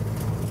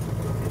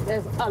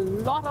 There's a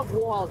lot of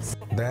walls.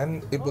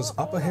 Then it was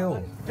up a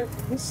hill.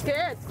 I'm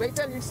scared. Wait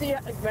till you see it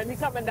when we're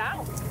coming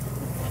down.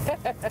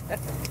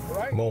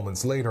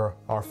 Moments later,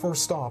 our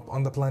first stop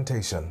on the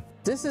plantation.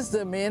 This is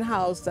the main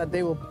house that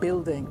they were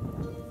building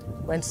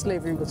when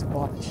slavery was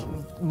abolished.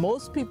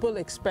 Most people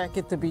expect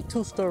it to be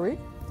two-story.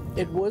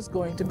 It was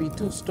going to be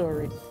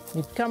two-story.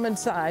 You'd come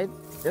inside,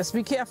 just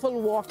be careful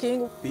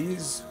walking.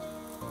 These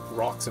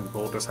rocks and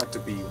boulders had to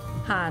be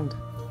hand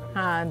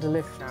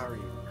lift.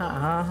 Carried.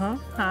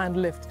 Hand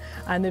lift.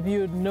 And if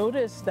you'd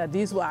notice that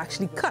these were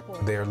actually cut.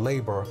 Their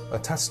labor, a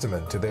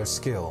testament to their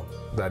skill,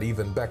 that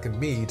even beckoned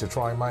me to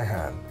try my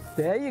hand.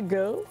 There you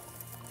go.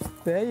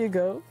 There you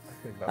go.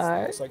 I think that's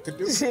the most I could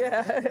do.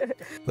 Yeah.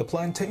 The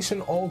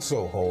plantation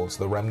also holds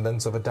the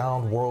remnants of a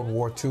downed World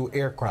War II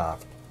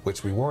aircraft,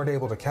 which we weren't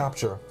able to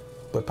capture,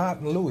 but Pat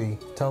and Louis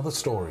tell the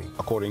story.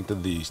 According to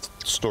the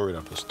story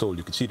that was told,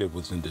 you could see that it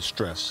was in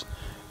distress,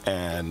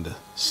 and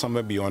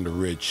somewhere beyond the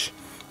ridge,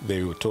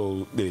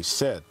 they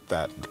said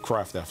that the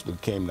craft after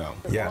came down.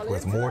 Yet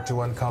with more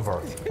to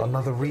uncover,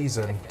 another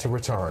reason to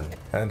return.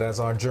 And as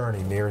our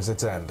journey nears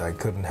its end, I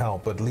couldn't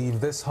help but leave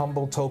this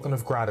humble token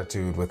of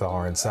gratitude with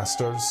our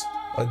ancestors,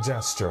 a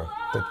gesture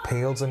that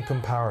pales in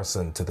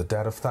comparison to the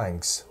debt of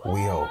thanks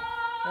we owe.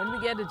 When we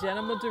get a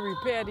gentleman to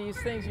repair these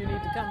things, you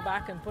need to come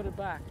back and put it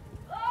back.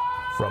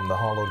 From the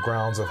hallowed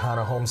grounds of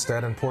Hanna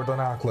Homestead in Portland,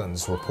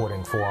 Acklins,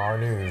 reporting for Our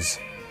News,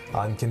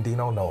 I'm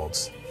Kendino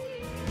Knowles.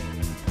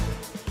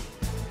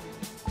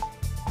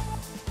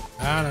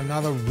 And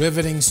another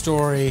riveting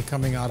story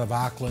coming out of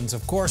Acklins.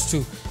 Of course,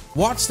 to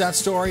watch that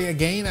story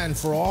again and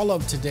for all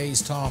of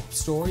today's top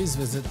stories,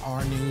 visit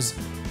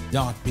ournews.bs.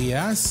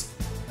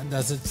 That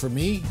does it for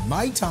me,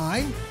 my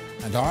time,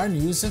 and Our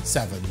News at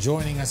 7.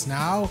 Joining us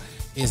now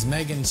is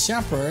Megan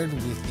Shepherd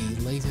with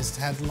the latest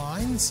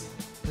headlines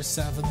for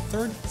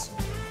 7:30.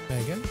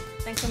 Megan?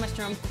 Thanks so much,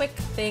 Jerome. Quick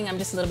thing, I'm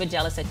just a little bit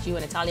jealous that you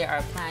and Natalia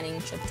are planning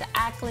a trip to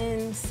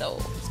Ackland, so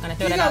just going to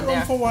throw that out there. You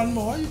got room for one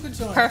more, you can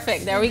join.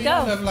 Perfect, there we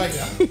go. Like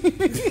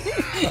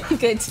that.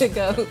 Good to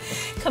go.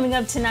 Coming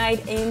up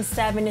tonight in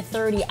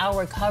 7:30,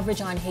 our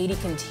coverage on Haiti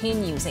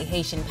continues. A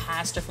Haitian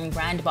pastor from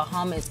Grand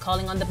Bahama is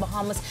calling on the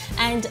Bahamas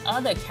and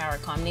other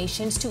CARICOM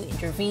nations to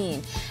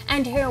intervene.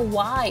 And hear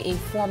why a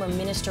former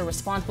minister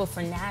responsible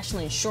for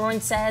national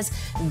insurance says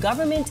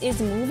government is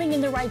moving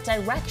in the right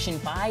direction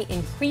by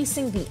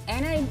increasing the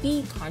NIB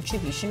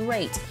contribution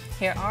rate.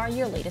 Here are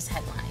your latest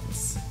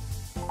headlines.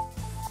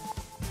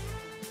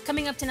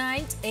 Coming up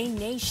tonight, a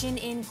nation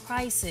in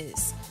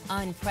crisis.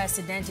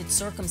 Unprecedented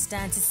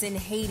circumstances in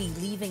Haiti,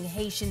 leaving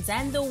Haitians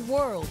and the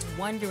world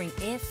wondering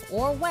if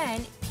or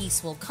when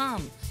peace will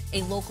come.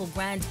 A local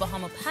Grand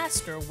Bahama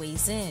pastor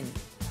weighs in.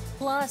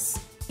 Plus,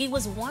 he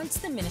was once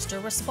the minister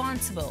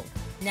responsible.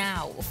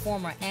 Now,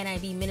 former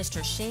NIB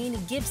Minister Shane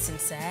Gibson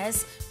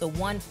says the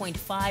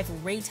 1.5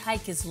 rate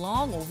hike is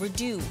long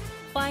overdue.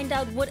 Find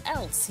out what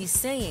else he's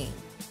saying.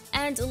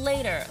 And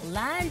later,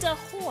 land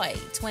ahoy,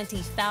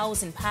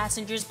 20,000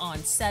 passengers on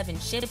 7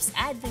 ships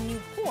at the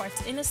new port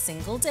in a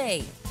single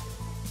day.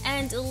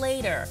 And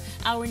later,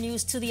 our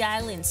news to the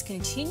islands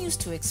continues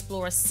to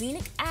explore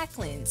scenic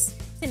Acklands.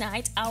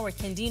 Tonight, our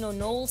Candino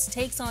Knowles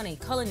takes on a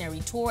culinary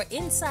tour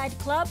inside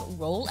Club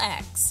Roll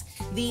X.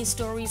 These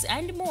stories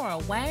and more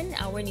when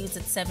our news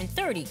at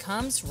 7:30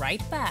 comes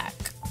right back.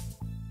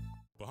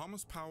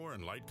 Bahamas Power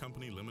and Light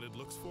Company Limited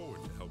looks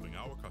forward to helping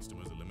our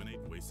customers eliminate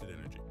wasted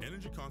energy.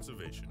 Energy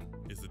conservation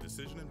is the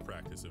decision and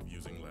practice of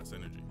using less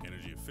energy.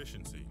 Energy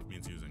efficiency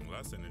means using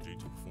less energy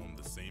to perform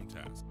the same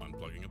task,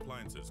 unplugging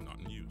appliances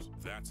not in use.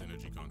 That's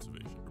energy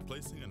conservation.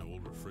 Replacing an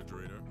old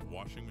refrigerator,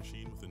 washing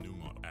machine with a new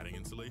model, adding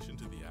insulation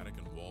to the attic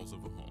and walls of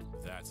a home.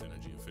 That's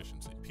energy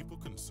efficiency. People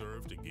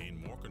conserve to gain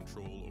more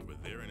control over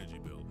their energy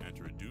bill and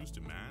to reduce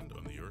demand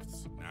on the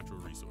Earth's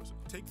natural resources.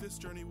 Take this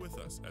journey with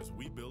us as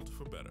we build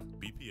for better.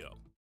 BPL.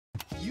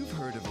 You've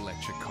heard of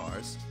electric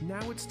cars.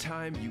 Now it's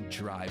time you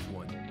drive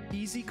one.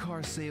 Easy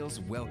Car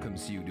Sales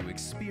welcomes you to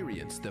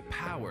experience the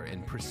power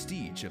and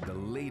prestige of the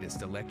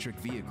latest electric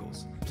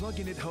vehicles. Plug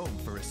in at home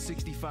for a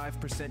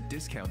 65%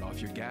 discount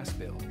off your gas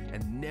bill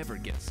and never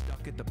get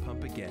stuck at the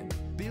pump again.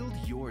 Build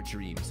your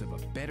dreams of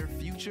a better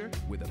future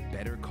with a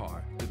better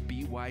car, the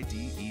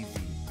BYD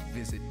EV.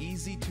 Visit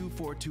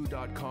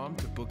easy242.com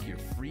to book your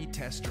free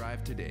test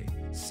drive today.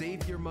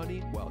 Save your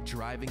money while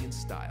driving in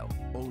style,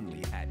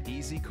 only at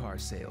Easy Car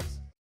Sales.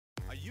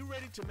 Are you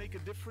ready to make a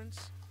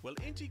difference? Well,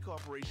 Inti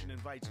Corporation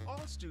invites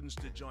all students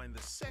to join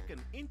the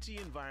second Inti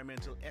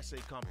Environmental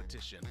Essay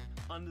Competition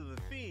under the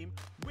theme,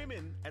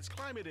 Women as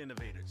Climate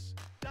Innovators.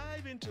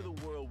 Dive into the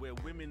world where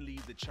women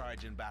lead the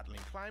charge in battling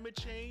climate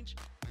change,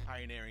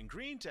 pioneering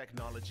green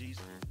technologies,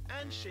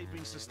 and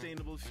shaping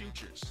sustainable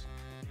futures.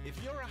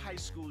 If you're a high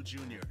school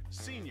junior,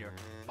 senior,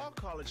 or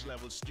college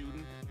level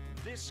student,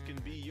 this can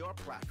be your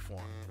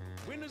platform.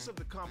 Winners of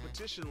the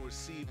competition will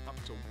receive up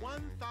to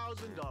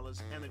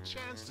 $1,000 and a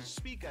chance to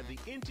speak at the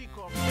Inti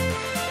Corporation.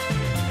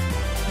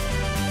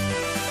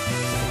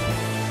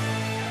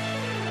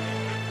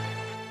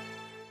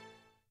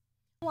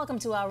 Welcome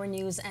to Our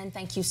News, and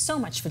thank you so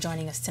much for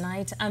joining us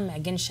tonight. I'm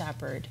Megan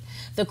Shepard.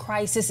 The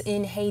crisis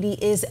in Haiti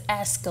is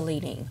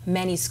escalating.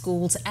 Many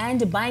schools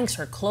and banks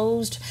are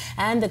closed,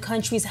 and the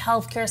country's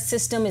healthcare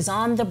system is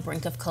on the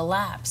brink of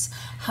collapse.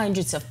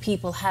 Hundreds of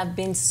people have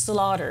been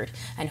slaughtered,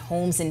 and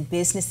homes and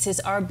businesses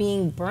are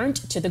being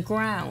burnt to the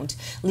ground,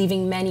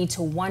 leaving many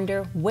to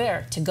wonder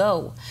where to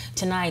go.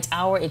 Tonight,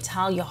 our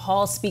Italia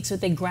Hall speaks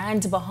with a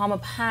Grand Bahama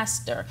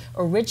pastor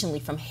originally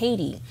from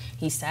Haiti.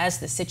 He says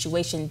the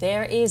situation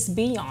there is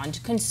beyond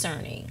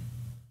concerning.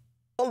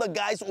 All the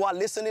guys who are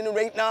listening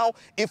right now,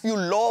 if you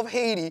love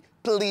Haiti,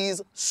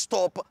 please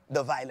stop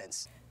the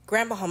violence.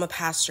 Grand Bahama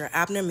pastor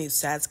Abner Muse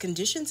says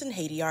conditions in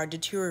Haiti are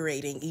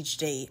deteriorating each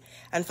day,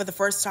 and for the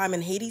first time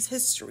in Haiti's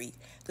history,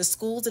 the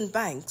schools and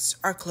banks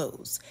are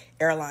closed.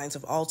 Airlines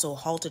have also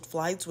halted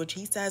flights, which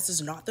he says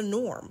is not the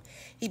norm.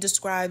 He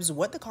describes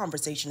what the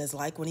conversation is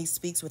like when he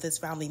speaks with his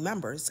family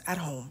members at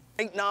home.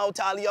 Right now,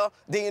 Talia,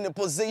 they're in a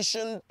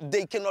position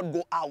they cannot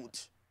go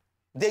out.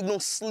 They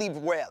don't sleep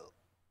well.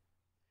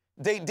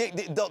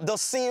 The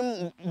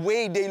same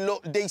way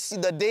they see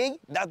the day,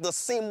 that's the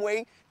same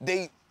way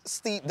they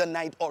see the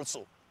night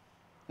also.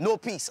 No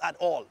peace at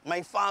all.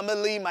 My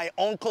family, my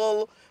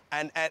uncle,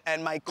 and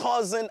my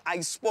cousin, I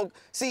spoke.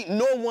 See,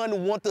 no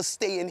one wants to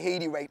stay in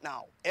Haiti right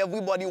now.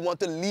 Everybody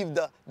wants to leave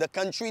the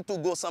country to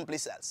go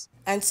someplace else.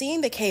 And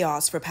seeing the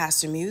chaos for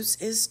Pastor Muse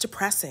is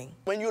depressing.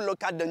 When you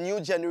look at the new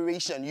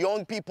generation,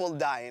 young people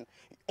dying,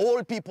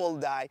 old people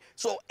die,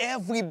 so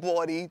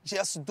everybody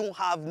just don't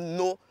have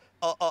no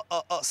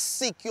a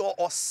secure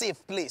or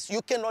safe place.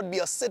 You cannot be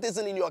a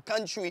citizen in your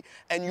country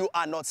and you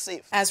are not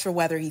safe. As for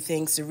whether he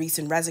thinks the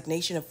recent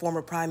resignation of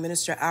former Prime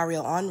Minister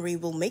Ariel Henry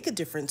will make a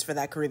difference for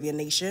that Caribbean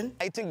nation,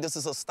 I think this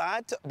is a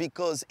start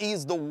because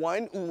he's the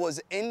one who was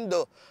in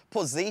the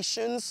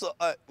positions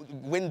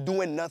when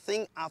doing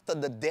nothing after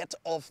the death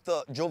of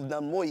the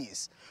Jovenel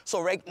Moise.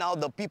 So right now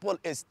the people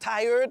is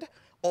tired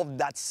of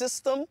that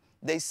system.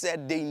 they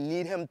said they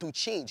need him to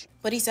change.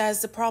 But he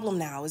says the problem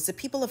now is the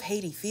people of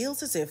Haiti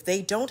feels as if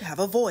they don't have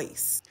a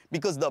voice.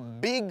 Because the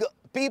big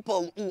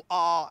people who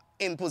are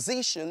in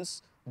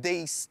positions,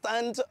 they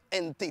stand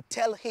and they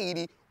tell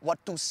Haiti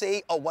what to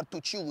say or what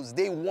to choose.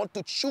 They want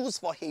to choose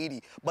for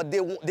Haiti, but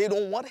they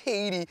don't want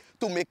Haiti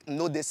to make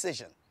no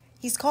decision.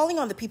 He's calling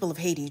on the people of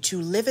Haiti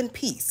to live in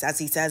peace, as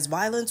he says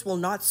violence will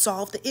not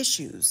solve the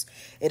issues.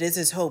 It is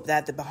his hope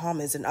that the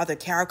Bahamas and other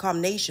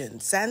CARICOM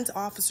nations send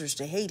officers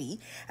to Haiti,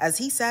 as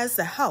he says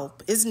the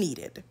help is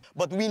needed.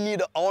 But we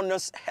need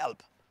honest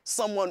help.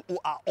 Someone who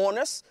are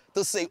honest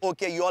to say,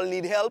 okay, you all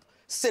need help.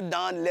 Sit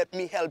down, let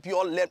me help you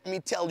all, let me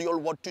tell you all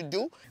what to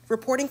do.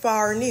 Reporting for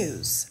Our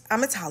News,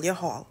 I'm Italia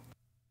Hall.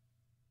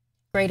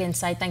 Great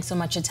insight. Thanks so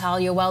much,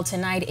 Italia. Well,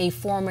 tonight, a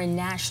former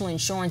national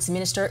insurance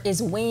minister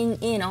is weighing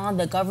in on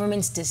the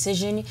government's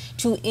decision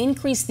to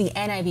increase the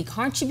NIB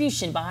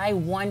contribution by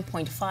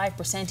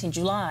 1.5% in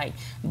July.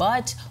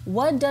 But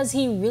what does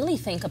he really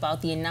think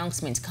about the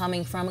announcement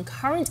coming from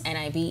current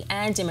NIB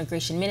and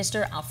Immigration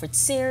Minister Alfred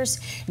Sears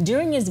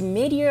during his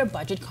mid-year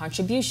budget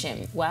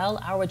contribution? Well,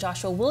 our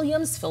Joshua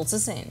Williams fills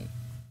us in.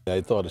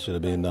 I thought it should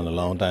have been done a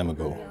long time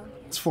ago.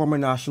 It's former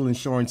National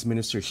Insurance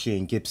Minister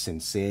Shane Gibson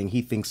saying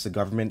he thinks the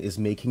government is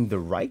making the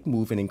right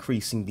move in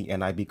increasing the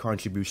NIB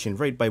contribution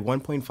rate by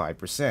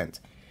 1.5%.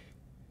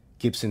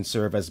 Gibson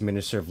served as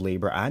Minister of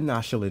Labor and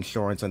National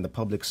Insurance and the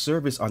Public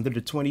Service under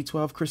the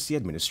 2012 Christie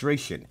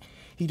administration.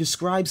 He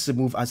describes the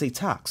move as a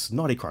tax,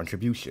 not a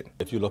contribution.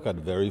 If you look at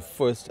the very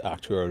first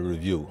actuarial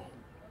review,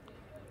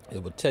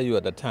 it would tell you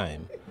at the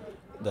time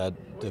that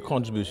the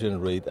contribution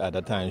rate at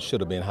that time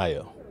should have been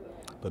higher.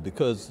 But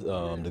because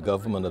the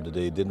government of the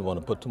day didn't want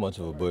to put too much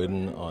of a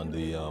burden on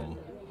the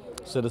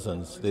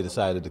citizens, they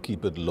decided to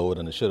keep it lower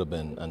than it should have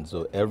been. And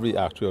so every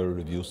actuarial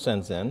review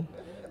since then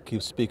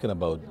keeps speaking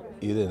about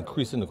either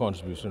increasing the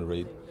contribution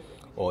rate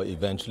or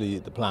eventually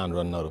the plan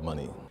running out of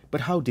money.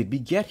 But how did we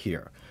get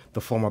here? The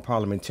former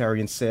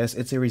parliamentarian says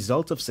it's a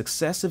result of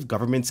successive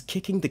governments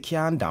kicking the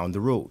can down the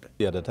road.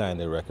 At the time,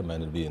 they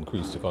recommended we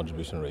increase the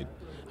contribution rate,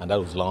 and that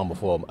was long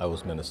before I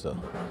was minister.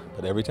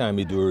 But every time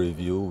we do a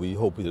review, we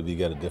hope that we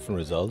get a different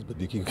result, but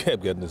we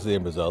kept getting the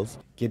same results.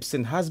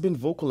 Gibson has been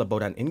vocal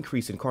about an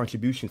increase in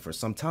contribution for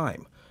some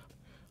time.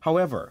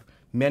 However,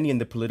 many in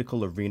the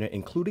political arena,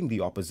 including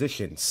the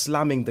opposition,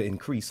 slamming the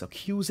increase,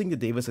 accusing the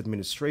Davis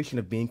administration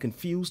of being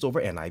confused over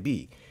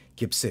NIB.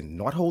 Gibson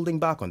not holding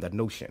back on that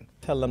notion.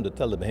 Tell them to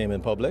tell the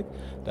Bahamian public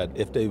that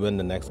if they win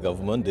the next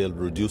government, they'll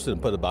reduce it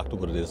and put it back to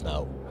what it is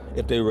now,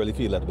 if they really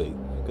feel that way.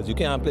 Because you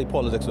can't play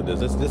politics with this.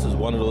 This is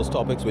one of those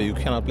topics where you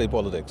cannot play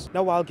politics.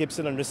 Now, while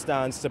Gibson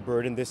understands the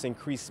burden this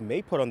increase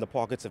may put on the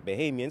pockets of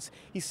Bahamians,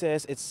 he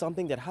says it's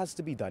something that has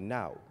to be done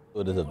now.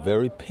 It is a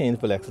very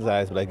painful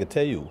exercise, but I can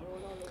tell you,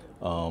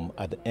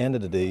 at the end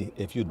of the day,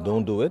 if you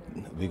don't do it,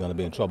 we're going to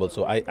be in trouble.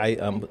 So I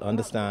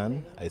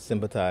understand, I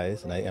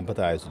sympathize, and I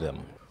empathize with them.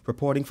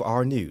 Reporting for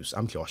Our News,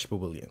 I'm Joshua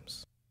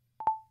Williams.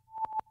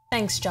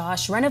 Thanks,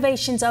 Josh.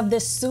 Renovations of the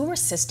sewer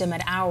system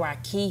at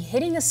Arawaki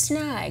hitting a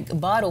snag,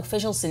 but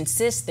officials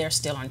insist they're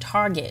still on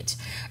target.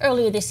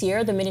 Earlier this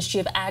year, the Ministry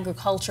of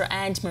Agriculture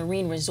and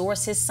Marine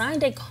Resources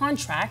signed a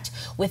contract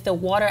with the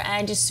Water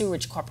and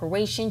Sewerage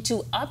Corporation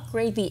to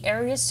upgrade the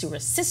area's sewer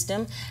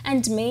system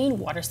and main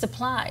water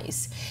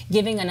supplies.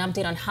 Giving an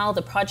update on how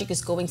the project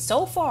is going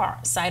so far,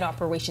 Site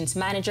Operations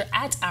Manager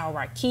at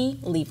Arawaki,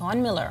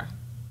 Levon Miller.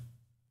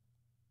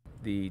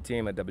 The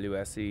team at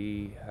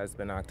WSC has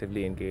been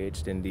actively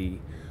engaged in the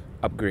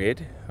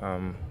upgrade.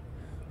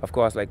 Of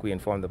course, like we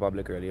informed the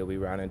public earlier, we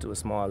ran into a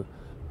small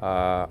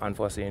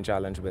unforeseen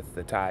challenge with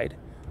the tide,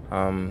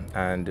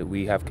 and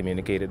we have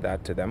communicated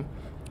that to them,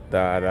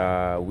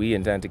 that we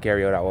intend to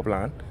carry out our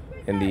plan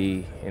in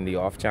the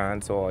off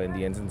chance or in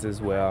the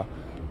instances where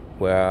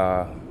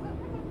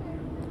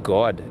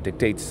God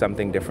dictates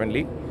something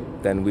differently.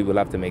 Then we will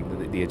have to make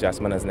the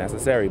adjustment as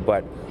necessary.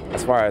 But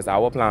as far as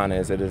our plan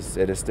is, it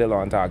is still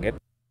on target.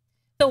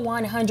 The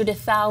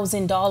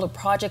 $100,000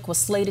 project was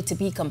slated to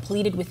be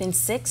completed within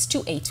 6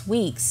 to 8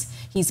 weeks.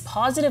 He's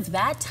positive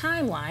that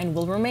timeline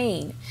will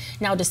remain.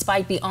 Now,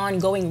 despite the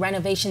ongoing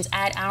renovations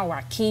at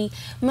Arawaki,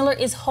 Miller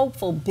is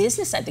hopeful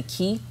business at the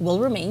quay will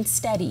remain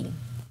steady.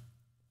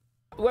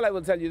 Well, I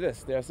will tell you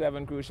this: there are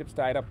 7 cruise ships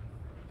tied up.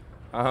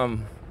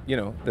 You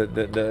know,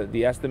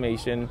 the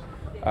estimation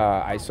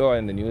I saw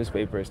in the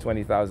newspaper is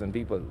 20,000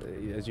 people.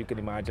 As you can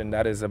imagine,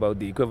 that is about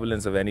the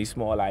equivalence of any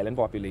small island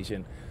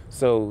population.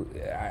 So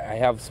I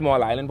have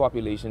small island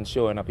populations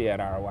showing up here at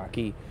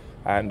Arawaki,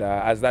 and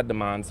as that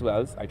demand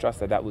swells, I trust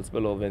that will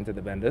spill over into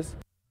the vendors.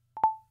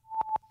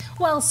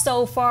 Well,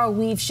 so far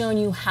we've shown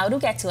you how to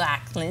get to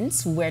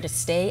Acklands, where to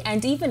stay,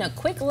 and even a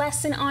quick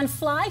lesson on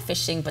fly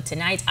fishing. But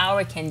tonight,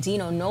 our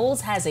Candino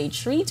Knowles has a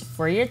treat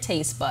for your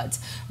taste buds.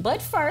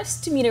 But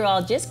first,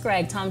 meteorologist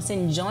Greg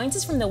Thompson joins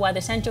us from the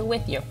Weather Center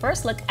with your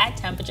first look at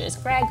temperatures.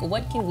 Greg,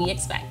 what can we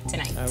expect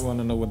tonight? I want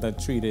to know what that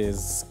treat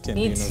is.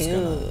 Me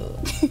too.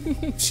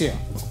 Sure.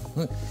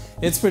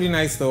 It's pretty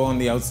nice though on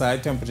the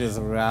outside. Temperatures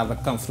are rather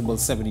comfortable,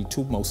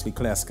 72, mostly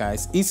clear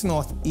skies.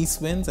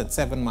 East-northeast winds at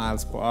 7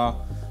 miles per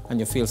hour. and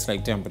your feels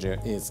like temperature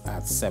is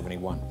at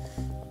 71.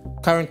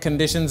 Current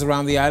conditions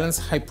around the islands: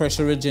 high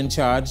pressure ridge in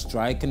charge,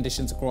 dry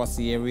conditions across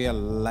the area,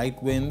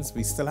 light winds.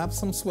 We still have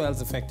some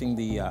swells affecting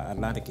the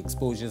Atlantic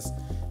exposures,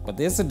 but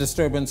there's a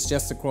disturbance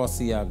just across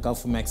the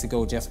Gulf of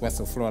Mexico, just west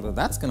of Florida.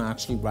 That's going to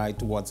actually ride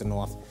towards the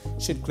north,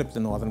 should clip the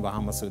northern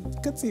Bahamas, so you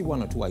could see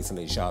 1 or 2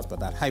 isolated showers,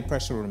 but that high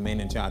pressure will remain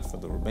in charge for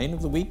the remainder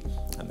of the week,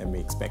 and then we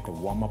expect a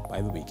warm up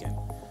by the weekend.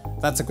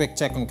 That's a quick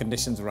check on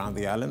conditions around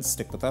the islands.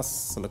 Stick with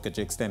us. A look at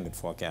your extended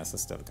forecast is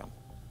still to come.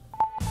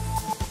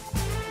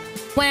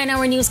 When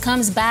our news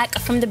comes back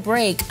from the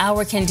break,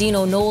 our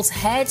Candino Knowles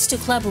heads to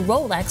Club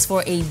Rolex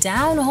for a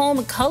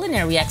down-home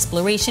culinary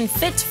exploration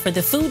fit for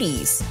the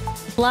foodies.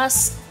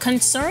 Plus,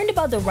 concerned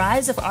about the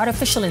rise of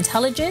artificial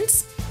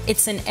intelligence?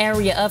 It's an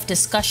area of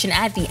discussion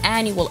at the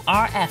annual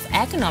RF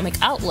Economic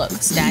Outlook.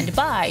 Stand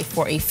by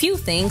for a few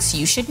things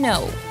you should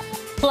know.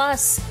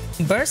 Plus,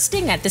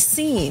 bursting at the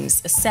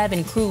seams,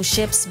 7 cruise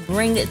ships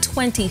bring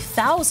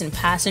 20,000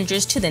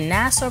 passengers to the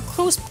Nassau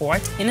cruise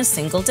port in a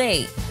single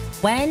day.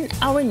 When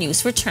our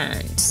news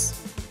returns.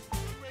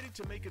 Ready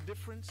to make a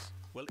difference?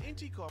 Well,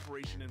 INTI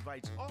Corporation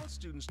invites all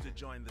students to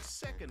join the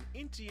second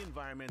INTI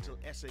Environmental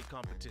Essay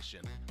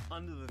Competition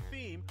under the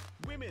theme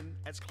Women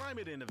as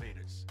Climate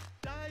Innovators.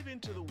 Dive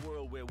into the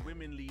world where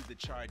women lead the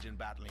charge in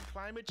battling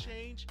climate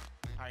change,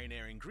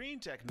 pioneering green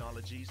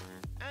technologies,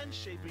 and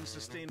shaping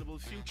sustainable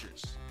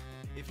futures.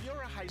 If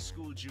you're a high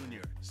school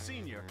junior,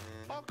 senior,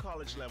 or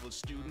college level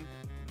student,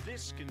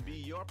 this can be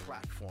your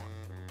platform.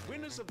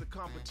 Winners of the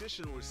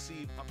competition will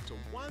receive up to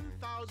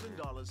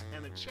 $1,000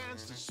 and a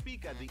chance to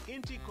speak at the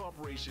INTI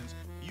Corporation's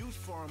Youth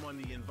Forum on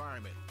the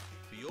Environment.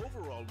 The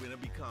overall winner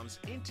becomes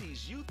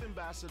INTI's Youth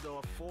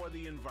Ambassador for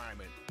the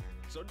Environment.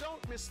 So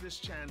don't miss this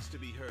chance to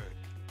be heard.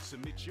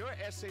 Submit your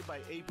essay by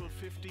April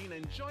 15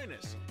 and join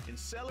us in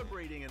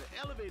celebrating and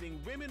elevating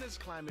women as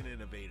climate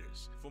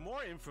innovators. For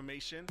more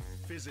information,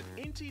 visit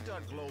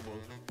inti.global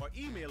or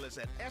email us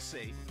at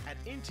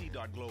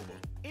essay@inti.global.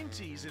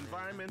 INTI's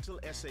Environmental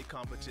Essay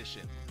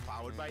Competition,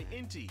 powered by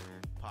INTI,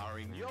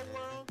 powering your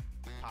world,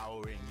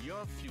 powering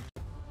your future.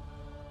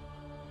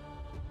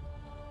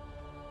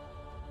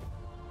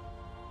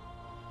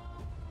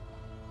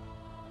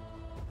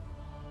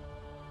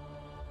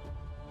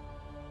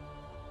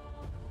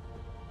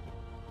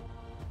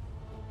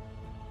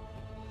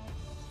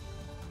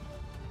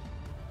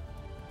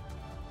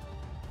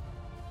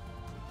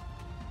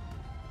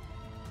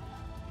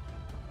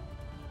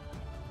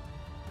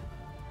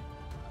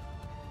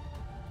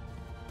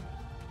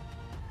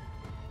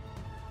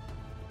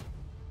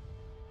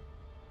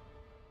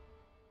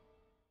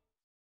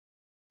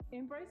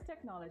 Embrace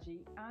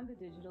technology and the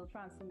digital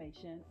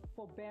transformation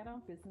for better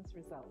business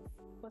results.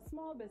 For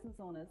small business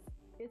owners,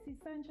 it's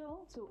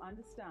essential to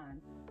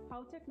understand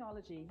how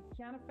technology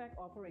can affect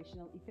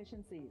operational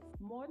efficiencies.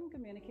 Modern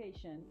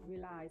communication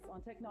relies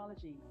on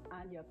technology,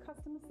 and your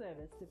customer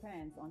service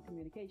depends on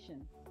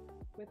communication.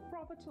 With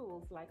proper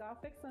tools like our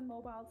fixed and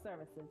mobile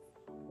services,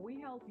 we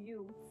help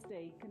you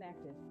stay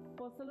connected.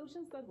 For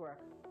solutions that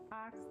work,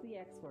 ask the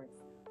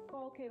experts.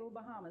 Call Cable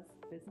Bahamas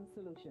Business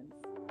Solutions.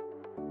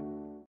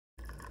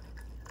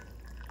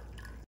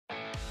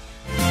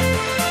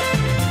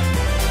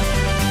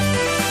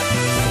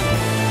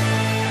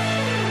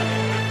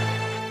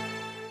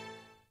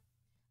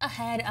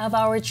 Ahead of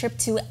our trip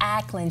to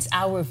Acklands,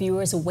 our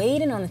viewers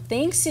waiting on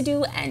things to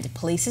do and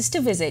places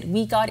to visit.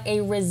 We got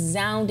a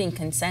resounding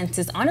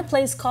consensus on a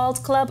place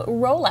called Club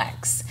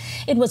Rolex.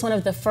 It was one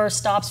of the first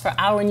stops for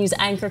Our News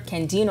anchor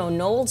Candino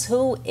Knowles,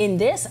 who in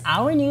this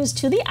Our News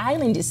to the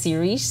Island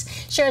series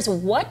shares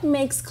what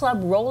makes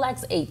Club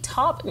Rolex a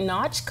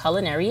top-notch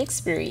culinary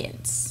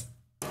experience.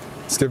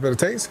 Let's give it a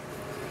taste.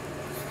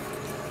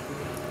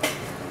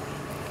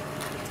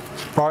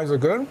 Fries are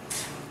good.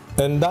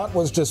 And that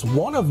was just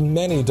one of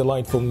many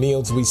delightful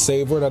meals we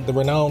savored at the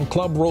renowned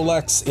Club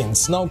Rolex in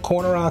Snout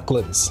Corner,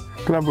 Acklands.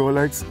 Club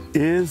Rolex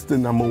is the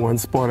 #1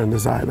 spot on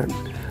this island,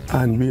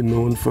 and we're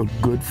known for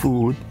good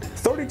food.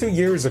 32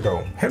 years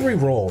ago, Henry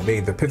Roll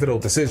made the pivotal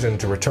decision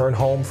to return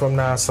home from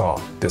Nassau,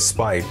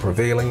 despite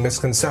prevailing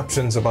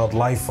misconceptions about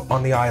life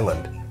on the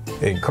island.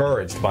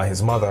 Encouraged by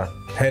his mother,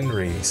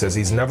 Henry says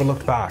he's never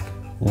looked back,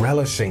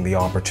 relishing the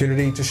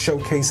opportunity to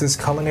showcase his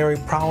culinary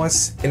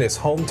prowess in his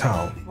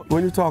hometown.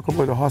 When you talk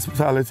about the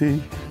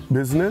hospitality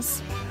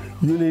business,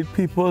 you need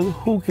people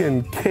who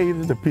can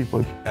cater to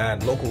people.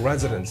 And local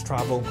residents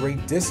travel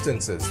great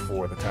distances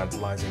for the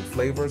tantalizing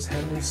flavors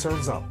Henry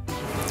serves up.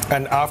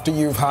 And after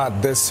you've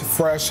had this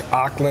fresh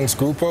Acklands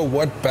grouper,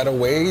 what better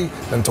way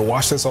than to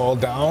wash this all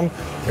down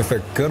with a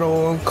good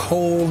old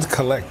cold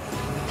collect.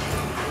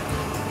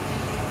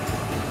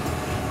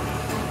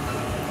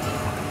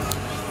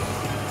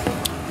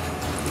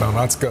 Now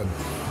that's good.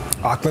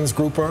 Acklands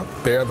grouper,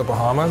 Bear the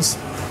Bahamas,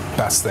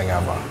 best thing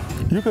ever.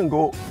 You can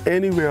go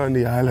anywhere on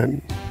the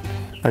island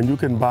and you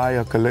can buy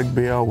a collect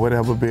beer or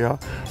whatever beer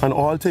and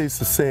all taste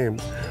the same.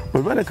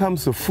 But when it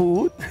comes to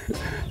food,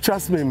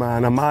 trust me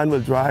man, a man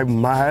will drive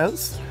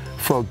miles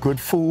for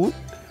good food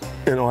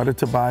in order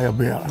to buy a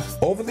beer.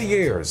 Over the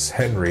years,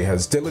 Henry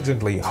has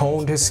diligently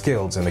honed his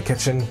skills in the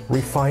kitchen,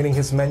 refining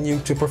his menu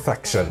to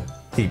perfection.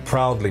 He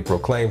proudly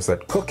proclaims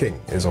that cooking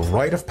is a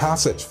rite of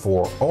passage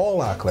for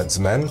all Acklands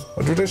men,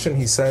 a tradition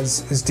he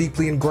says is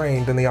deeply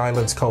ingrained in the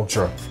island's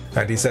culture.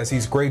 And he says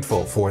he's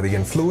grateful for the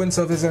influence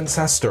of his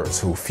ancestors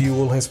who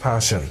fuel his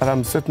passion. And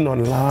I'm sitting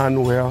on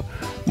land where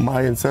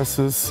my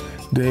ancestors,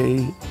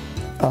 they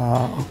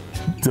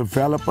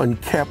developed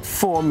and kept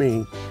for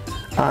me.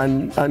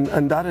 And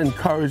that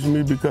encouraged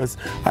me because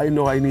I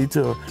know I need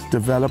to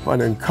develop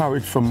and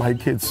encourage for my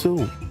kids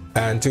too.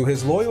 And to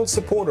his loyal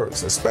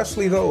supporters,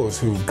 especially those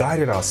who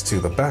guided us to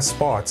the best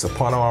spots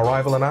upon our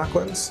arrival in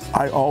Acklands,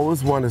 I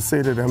always want to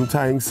say to them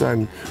thanks,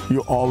 and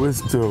you're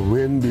always the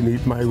wind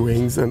beneath my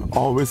wings and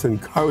always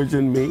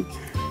encouraging me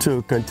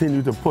to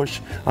continue to push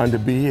and to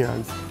be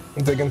here.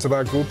 Dig into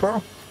that grouper.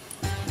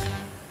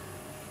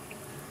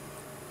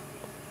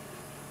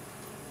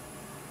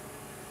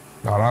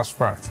 No, that's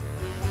fresh.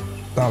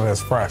 That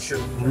is fresh.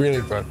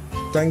 Really good.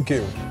 Thank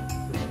you.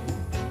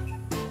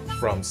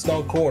 From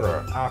Snug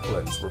Corner,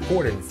 Acklands,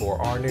 reporting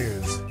for Our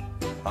News,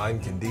 I'm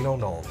Candino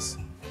Knowles.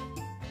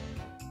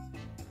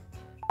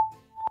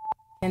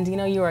 And you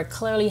know, you are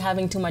clearly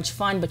having too much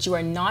fun, but you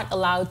are not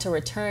allowed to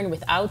return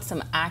without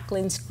some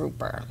Acklands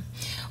grouper.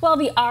 Well,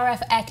 the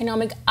RF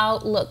Economic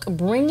Outlook,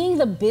 bringing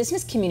the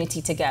business community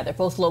together,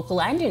 both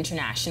local and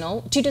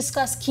international, to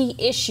discuss key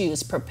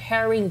issues,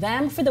 preparing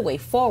them for the way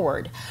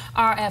forward.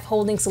 RF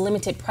Holdings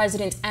Limited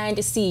President and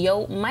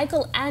CEO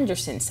Michael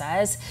Anderson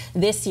says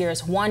this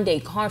year's one-day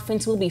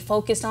conference will be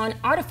focused on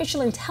artificial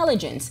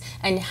intelligence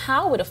and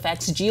how it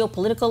affects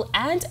geopolitical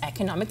and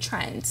economic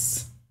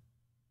trends.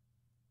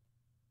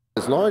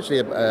 It's largely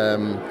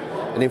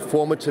an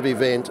informative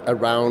event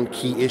around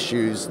key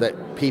issues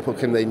that people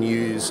can then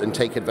use and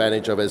take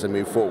advantage of as they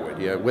move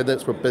forward. You know, whether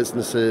it's for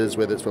businesses,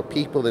 whether it's for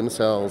people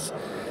themselves.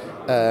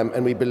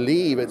 And we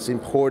believe it's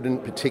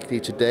important,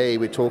 particularly today,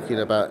 we're talking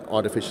about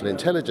artificial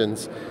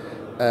intelligence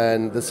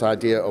and this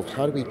idea of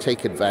how do we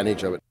take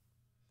advantage of it.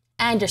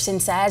 Anderson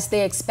says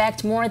they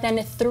expect more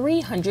than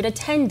 300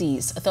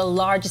 attendees, the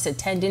largest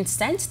attendance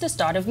since the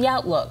start of the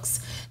Outlooks.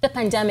 The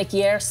pandemic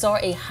year saw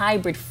a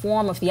hybrid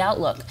form of the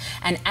Outlook,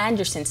 and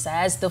Anderson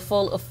says the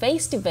full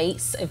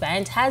face-to-face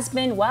event has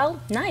been,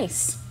 well,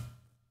 nice.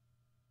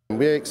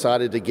 We're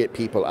excited to get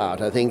people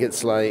out. I think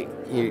it's like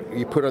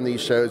you put on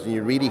these shows and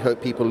you really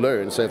hope people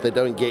learn. So if they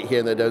don't get here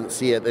and they don't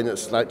see it, then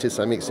it's like to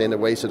some extent a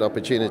wasted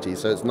opportunity.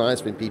 So it's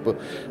nice when people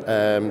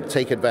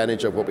take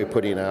advantage of what we're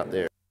putting out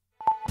there.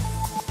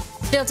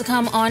 Still to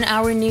come on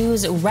Our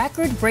News,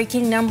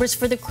 record-breaking numbers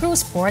for the crew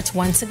sports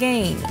once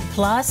again.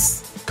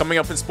 Plus, coming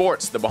up in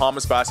sports, the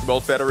Bahamas Basketball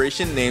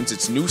Federation names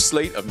its new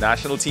slate of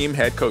national team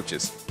head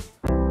coaches.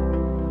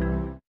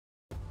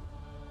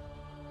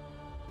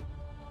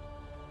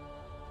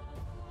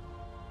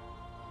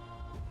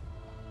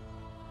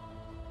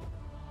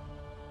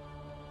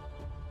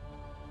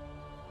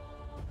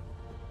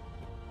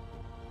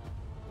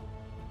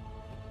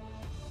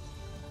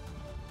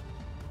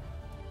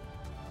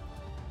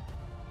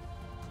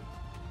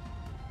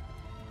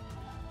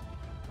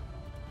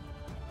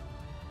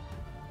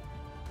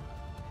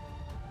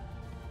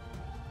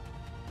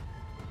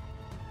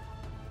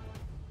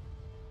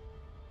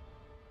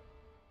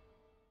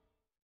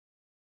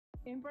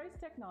 Embrace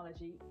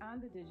technology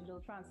and the digital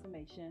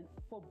transformation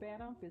for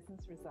better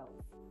business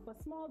results. For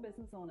small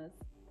business owners,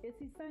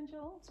 it's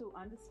essential to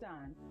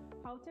understand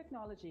how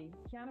technology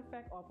can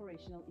affect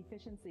operational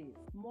efficiencies.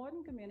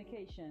 Modern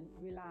communication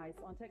relies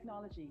on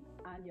technology,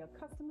 and your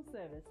customer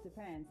service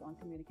depends on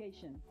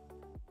communication.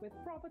 With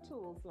proper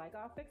tools like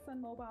our fixed and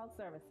mobile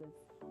services,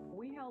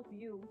 we help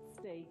you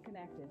stay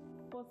connected.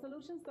 For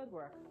solutions that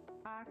work,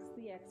 ask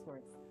the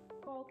experts.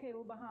 Call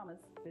Cable Bahamas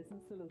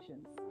Business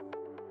Solutions.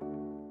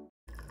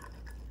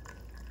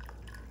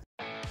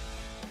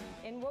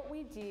 In what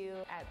we do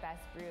at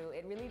Best Brew,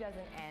 it really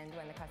doesn't end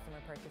when the customer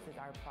purchases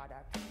our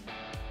product.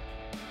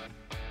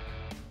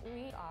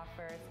 We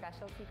offer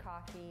specialty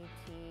coffee,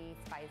 tea,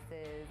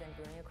 spices, and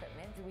brewing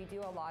equipment. We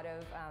do a lot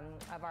of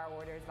our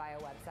orders via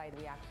website.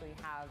 We actually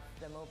have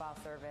the mobile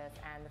service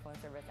and the phone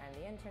service and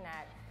the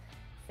internet.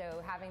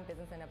 So having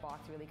business in a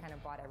box really kind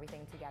of brought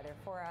everything together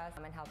for us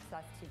and helps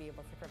us to be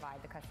able to provide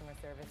the customer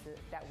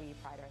services that we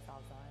pride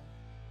ourselves on.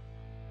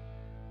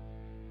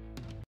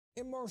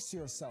 Immerse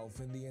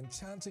yourself in the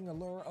enchanting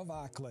allure of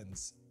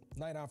Acklands.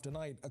 Night after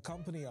night,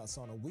 accompany us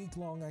on a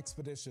week-long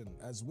expedition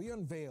as we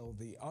unveil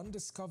the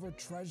undiscovered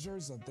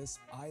treasures of this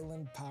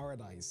island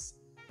paradise.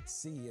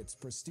 See its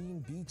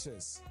pristine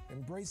beaches,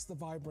 embrace the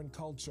vibrant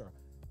culture,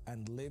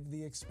 and live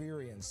the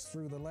experience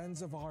through the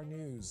lens of Our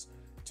News.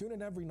 Tune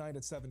in every night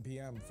at 7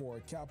 p.m. for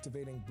a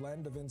captivating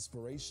blend of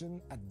inspiration,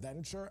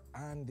 adventure,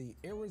 and the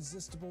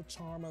irresistible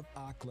charm of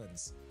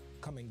Acklands.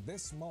 Coming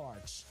this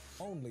March,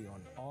 only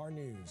on Our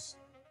News.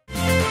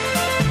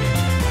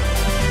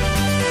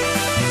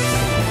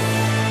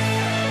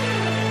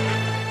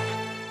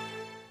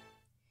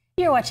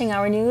 You're watching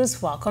Our News.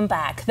 Welcome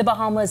back. The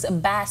Bahamas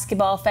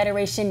Basketball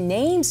Federation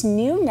names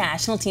new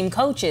national team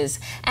coaches,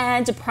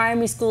 and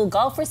primary school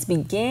golfers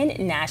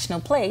begin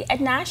national play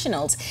at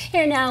nationals.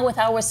 Here now with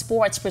our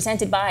sports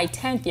presented by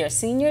 10th year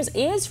seniors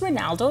is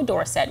Ronaldo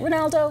Dorset.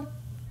 Ronaldo.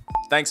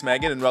 Thanks,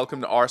 Megan, and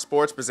welcome to Our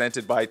Sports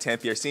presented by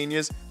 10th year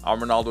seniors.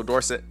 I'm Ronaldo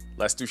Dorset.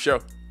 Let's do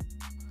show.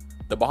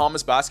 The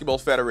Bahamas Basketball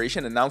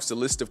Federation announced a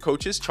list of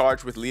coaches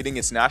charged with leading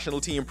its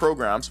national team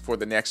programs for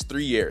the next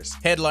 3 years.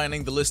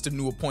 Headlining the list of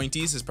new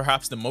appointees is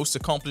perhaps the most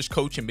accomplished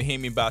coach in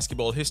Bahamian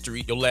basketball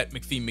history, Yolette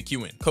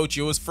McPhee-McEwen. Coach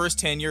Yo's first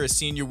tenure as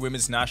senior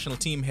women's national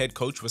team head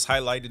coach was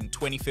highlighted in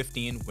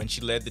 2015 when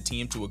she led the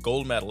team to a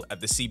gold medal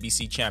at the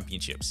CBC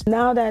Championships.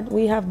 Now that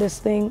we have this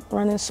thing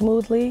running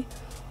smoothly,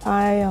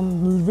 I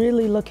am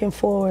really looking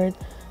forward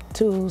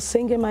to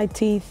sinking my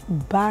teeth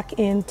back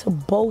into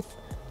both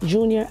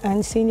junior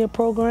and senior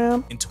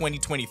program. In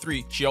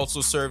 2023, she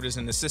also served as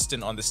an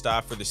assistant on the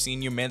staff for the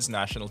senior men's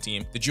national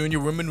team. The junior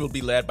women will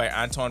be led by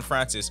Anton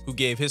Francis, who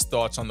gave his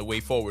thoughts on the way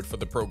forward for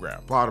the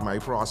program. Part of my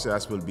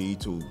process will be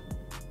to,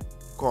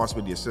 of course,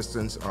 with the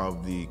assistance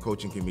of the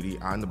coaching committee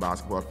and the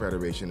Basketball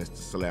Federation, is to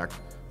select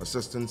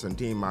assistants and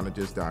team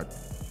managers that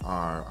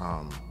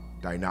are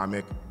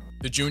dynamic.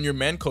 The junior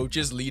men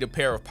coaches lead a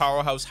pair of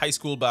powerhouse high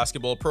school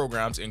basketball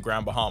programs in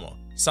Grand Bahama.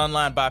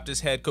 Sunland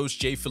Baptist head coach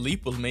Jay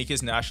Philippe will make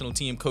his national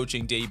team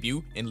coaching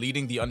debut in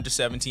leading the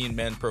under-17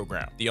 men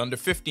program. The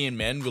under-15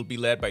 men will be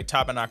led by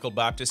Tabernacle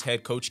Baptist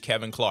head coach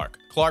Kevin Clark.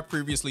 Clark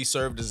previously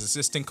served as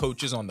assistant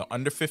coaches on the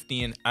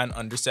under-15 and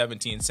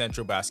under-17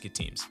 Central Basket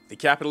teams. The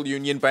Capital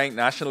Union Bank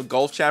National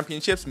Golf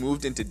Championships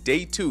moved into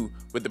Day 2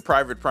 with the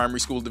private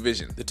primary school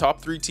division. The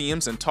top 3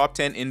 teams and top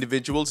 10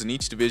 individuals in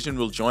each division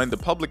will join the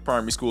public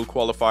primary school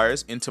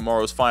qualifiers in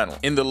tomorrow's final.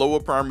 In the lower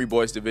primary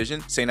boys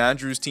division, St.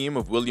 Andrew's team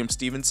of William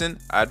Stevenson,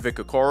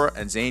 Advik Okora,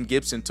 and Zane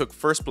Gibson took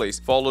first place,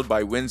 followed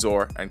by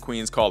Windsor and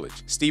Queen's College.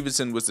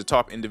 Stevenson was the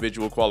top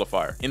individual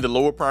qualifier. In the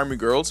lower primary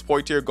girls,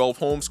 Poitiers Golf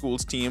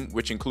Homeschools team,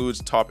 which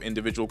includes top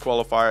individual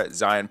qualifier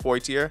Zion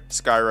Poitiers,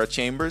 Skyra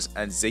Chambers,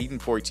 and Zayden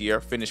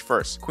Poitiers, finished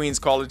first. Queen's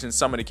College and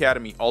Summit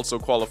Academy also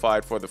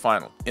qualified for the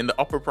final. In the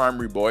upper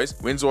primary boys,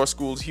 Windsor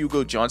School's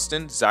Hugo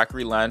Johnston,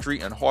 Zachary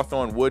Landry, and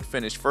Hawthorne Wood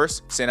finished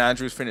first. St.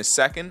 Andrews finished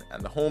second,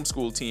 and the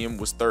homeschool team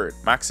was third.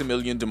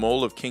 Maximilian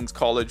DeMole of King's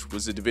College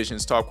was the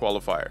division's top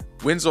qualifier.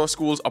 Windsor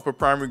School's upper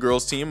primary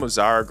girls team of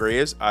Zara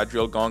Graves,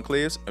 Adriel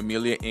Gonclaves,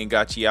 Amelia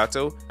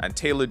Ingacciato, and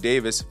Taylor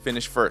Davis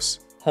finished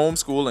first.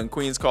 Homeschool and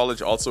Queen's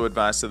College also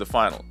advanced to the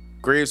final.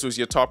 Graves was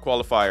your top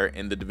qualifier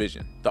in the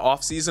division. The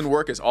off-season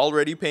work is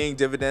already paying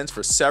dividends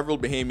for several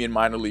Bahamian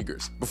minor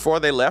leaguers. Before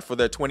they left for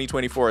their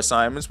 2024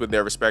 assignments with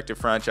their respective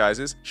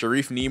franchises,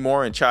 Sharif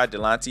Nemore and Chad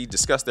Delante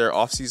discussed their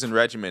off-season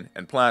regimen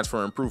and plans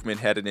for improvement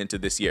headed into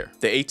this year.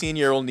 The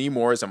 18-year-old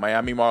Nemore is a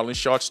Miami Marlins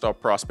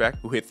shortstop prospect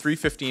who hit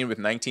 .315 with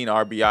 19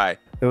 RBI.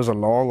 It was a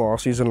long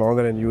off-season,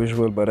 longer than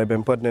usual, but I've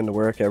been putting in the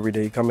work every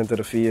day, coming to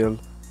the field,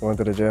 going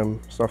to the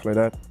gym, stuff like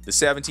that. The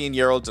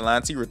 17-year-old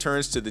Delante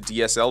returns to the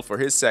DSL for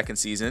his second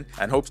season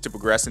and hopes to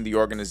progress in the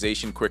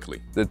organization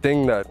quickly. The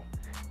thing that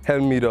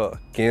helped me to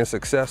gain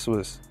success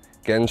was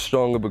getting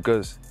stronger,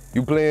 because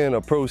you play in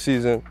a pro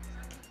season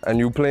and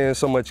you playing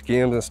so much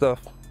games and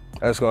stuff,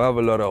 that's going to have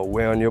a lot of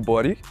wear on your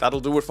body. That'll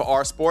do it for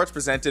Our Sports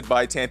presented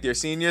by 10th year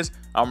seniors.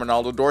 I'm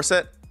Ronaldo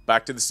Dorset.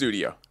 Back to the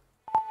studio.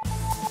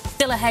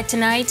 Still ahead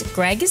tonight,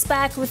 Greg is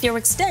back with your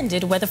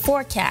extended weather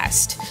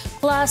forecast.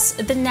 Plus,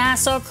 the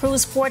Nassau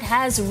cruise port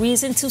has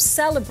reason to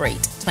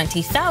celebrate,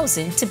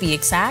 20,000 to be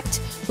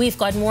exact. We've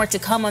got more to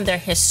come on their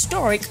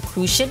historic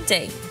cruise ship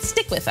day.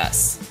 Stick with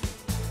us.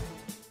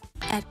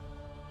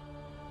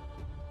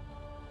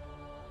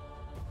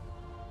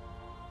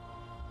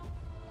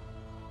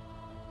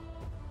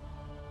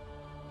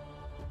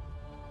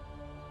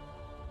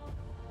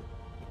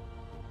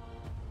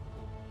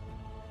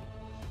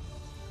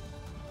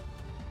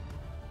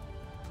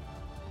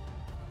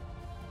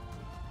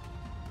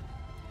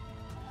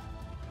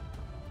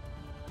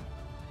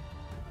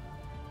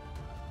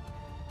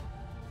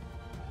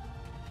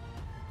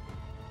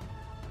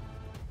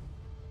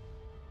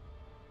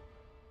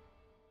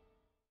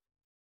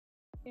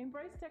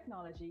 Embrace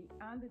technology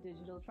and the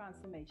digital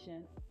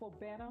transformation for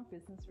better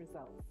business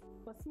results.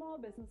 For small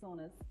business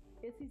owners,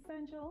 it's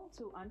essential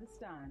to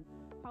understand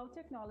how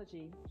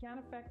technology can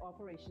affect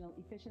operational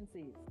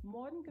efficiencies.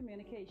 Modern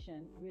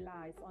communication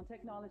relies on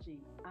technology,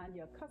 and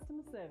your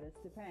customer service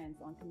depends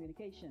on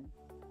communication.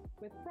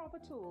 With proper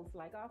tools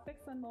like our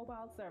fixed and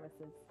mobile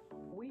services,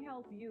 we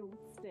help you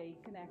stay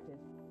connected.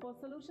 For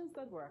solutions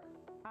that work,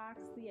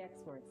 ask the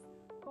experts.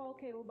 Call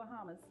Cable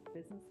Bahamas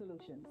Business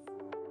Solutions.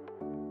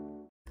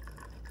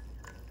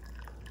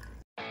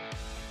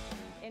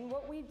 In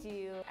what we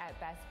do at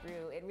Best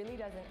Brew, it really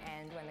doesn't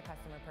end when the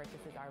customer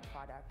purchases our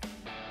product.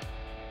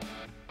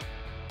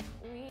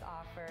 We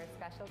offer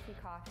specialty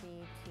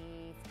coffee,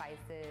 tea,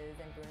 spices,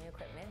 and brewing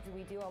equipment.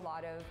 We do a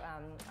lot of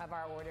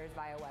our orders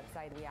via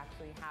website. We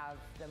actually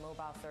have the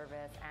mobile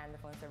service and the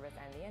phone service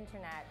and the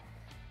internet.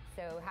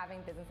 So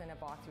having business in a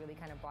box really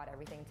kind of brought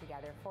everything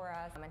together for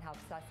us and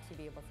helps us to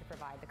be able to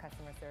provide the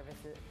customer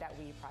services that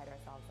we pride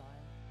ourselves on.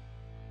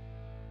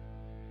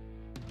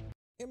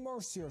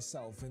 Immerse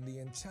yourself in the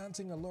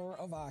enchanting allure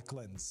of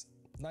Acklands.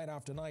 Night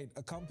after night,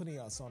 accompany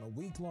us on a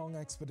week-long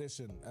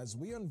expedition as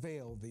we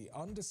unveil the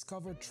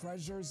undiscovered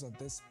treasures of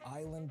this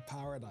island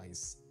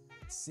paradise.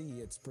 See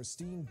its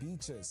pristine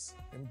beaches,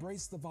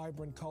 embrace the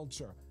vibrant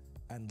culture,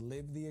 and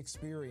live the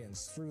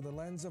experience through the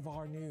lens of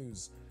Our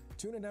News.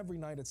 Tune in every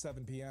night at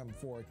 7 p.m.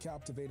 for a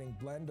captivating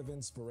blend of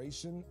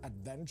inspiration,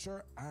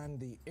 adventure, and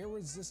the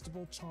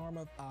irresistible charm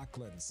of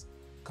Acklands.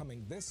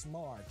 Coming this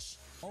March,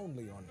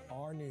 only on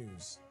Our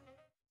News.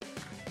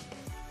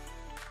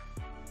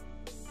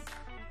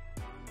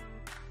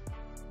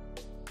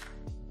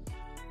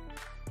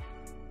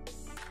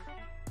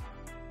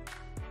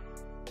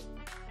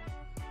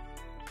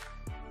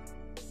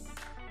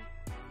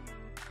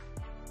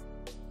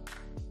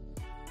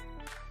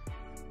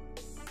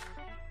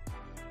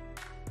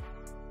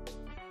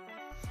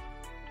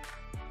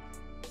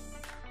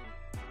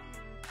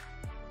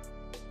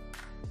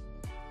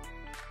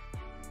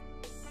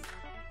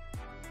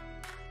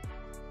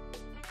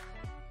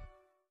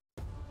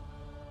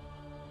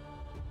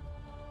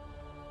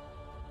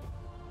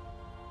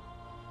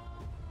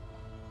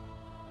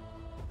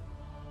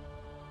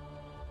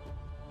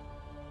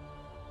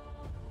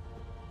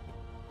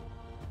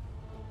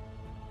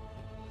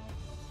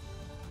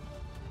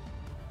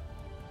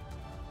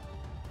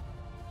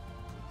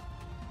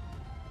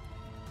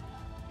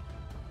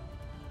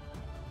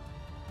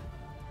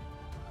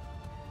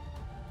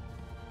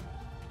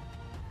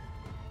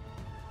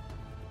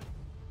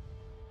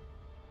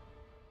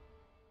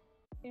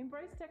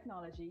 Embrace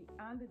technology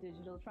and the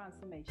digital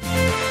transformation.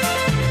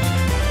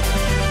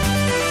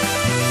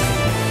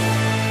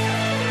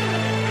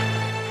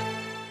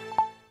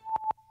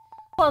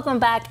 Welcome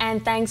back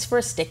and thanks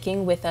for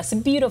sticking with us.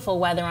 Beautiful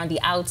weather on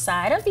the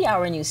outside of the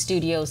Our News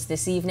studios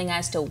this evening.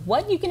 As to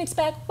what you can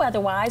expect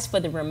weather-wise for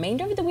the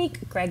remainder of the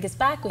week, Greg is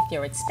back with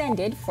your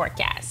extended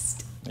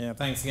forecast. Yeah,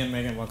 thanks again,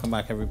 Megan. Welcome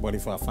back, everybody,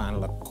 for our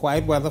final look.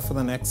 Quiet weather for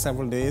the next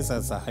several days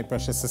as a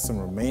high-pressure system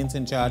remains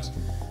in charge.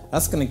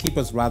 That's going to keep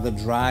us rather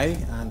dry,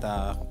 and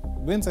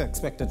winds are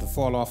expected to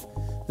fall off.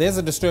 There's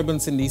a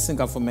disturbance in the eastern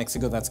Gulf of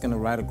Mexico that's going to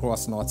ride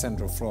across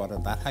north-central Florida.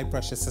 That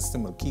high-pressure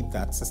system will keep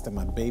that system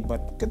at bay,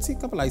 but you could see a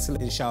couple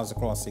isolated showers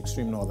across the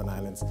extreme northern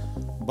islands.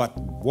 But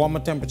warmer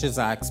temperatures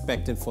are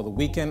expected for the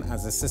weekend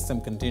as the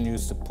system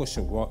continues to push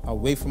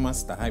away from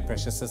us, the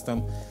high-pressure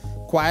system.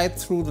 Quiet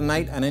through the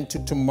night and into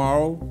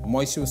tomorrow.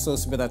 Moisture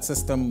associated with that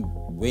system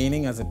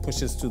waning as it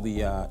pushes to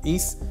the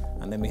east.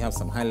 And then we have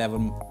some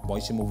high-level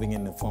moisture moving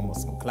in the form of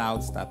some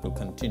clouds that will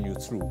continue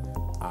through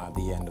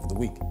the end of the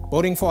week.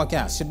 Boating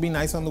forecast should be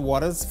nice on the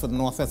waters for the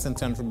northwest and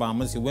central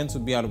Bahamas. Your winds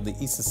will be out of the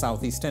east to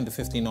southeast, 10 to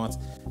 15 knots.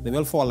 They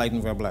will fall light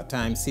and variable at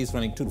times. Seas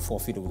running 2 to 4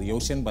 feet over the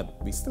ocean, but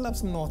we still have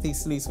some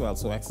northeasterly as well,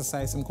 so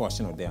exercise some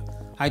caution out there.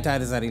 High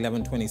tide is at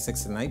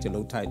 11:26 tonight. Your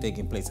low tide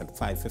taking place at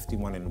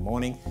 5:51 in the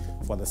morning.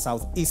 For the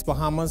southeast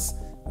Bahamas,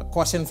 a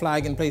caution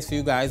flag in place for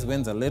you guys.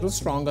 Winds a little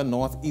stronger,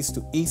 northeast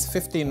to east,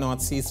 15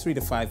 knots, seas 3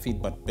 to 5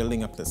 feet, but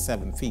building up to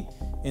 7 feet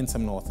in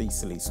some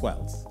northeasterly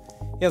swells.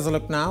 Here's a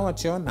look now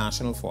at your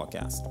national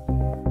forecast.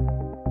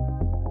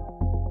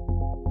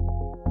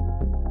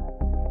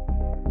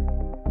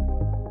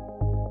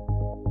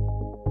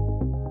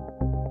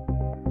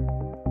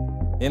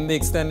 In the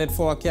extended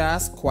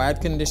forecast, quiet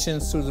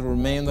conditions through the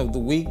remainder of the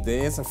week.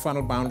 There is a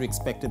frontal boundary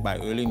expected by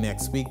early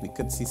next week. We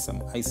could see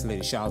some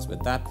isolated showers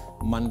with that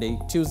Monday,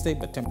 Tuesday,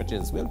 but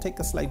temperatures will take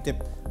a slight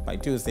dip by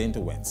Tuesday into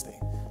Wednesday.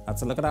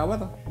 That's a look at our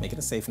weather. Make it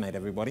a safe night,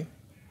 everybody.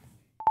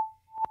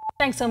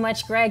 Thanks so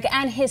much, Greg.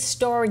 An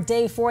historic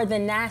day for the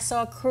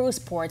Nassau Cruise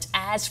Port,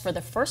 as for the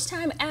first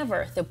time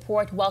ever, the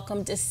port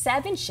welcomed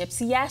 7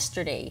 ships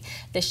yesterday.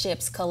 The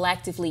ships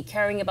collectively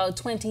carrying about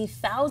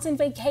 20,000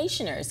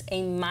 vacationers,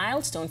 a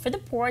milestone for the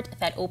port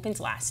that opened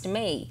last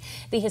May.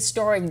 The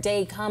historic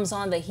day comes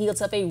on the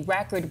heels of a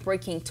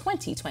record-breaking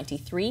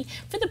 2023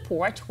 for the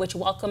port, which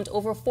welcomed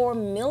over 4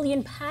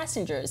 million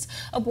passengers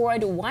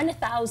aboard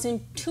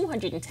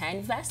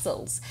 1,210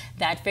 vessels.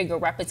 That figure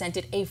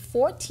represented a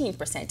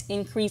 14%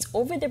 increase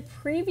over the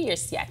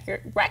previous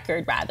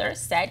record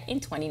set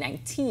in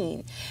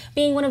 2019.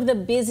 Being one of the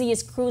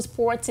busiest cruise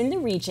ports in the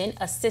region,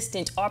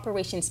 Assistant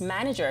Operations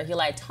Manager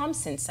Eli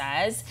Thompson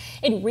says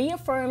it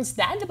reaffirms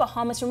that the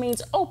Bahamas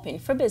remains open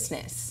for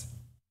business.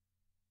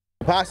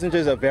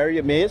 Passengers are very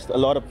amazed. A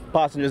lot of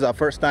passengers are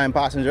first-time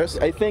passengers.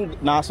 I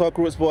think Nassau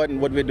Cruise Port and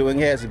what we're doing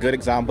here is a good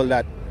example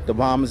that the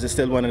Bahamas is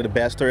still one of the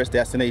best tourist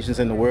destinations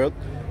in the world.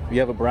 We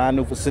have a brand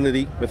new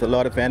facility with a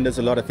lot of vendors,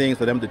 a lot of things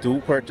for them to do,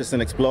 purchase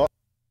and explore.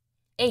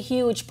 A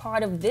huge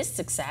part of this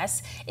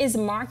success is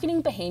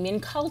marketing Bahamian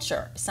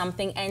culture,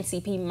 something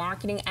NCP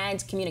Marketing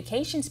and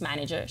Communications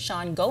Manager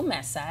Sean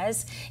Gomez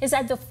says is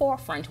at the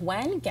forefront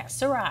when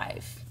guests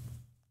arrive.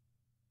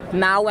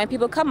 Now, when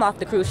people come off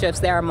the cruise ships,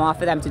 there are more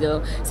for them to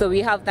do. So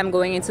we have them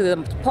going into the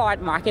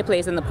port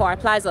marketplace in the port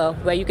plaza,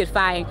 where you could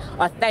find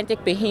authentic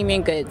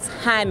Bahamian goods,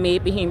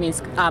 handmade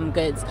Bahamian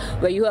goods,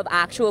 where you have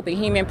actual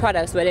Bahamian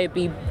products, whether it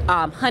be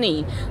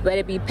honey, whether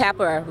it be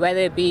pepper, whether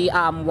it be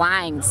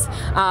wines.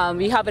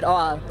 We have it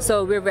all.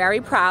 So we're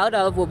very proud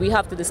of what we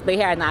have to display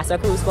here at Nassau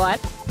Cruise Port.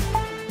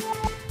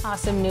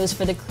 Awesome news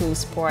for the crew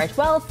sport.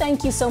 Well,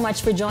 thank you so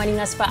much for joining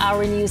us for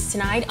Our News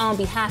tonight. On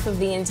behalf of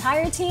the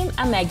entire team,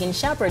 I'm Megan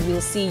Shepard.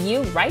 We'll see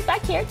you right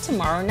back here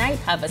tomorrow night.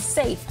 Have a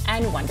safe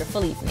and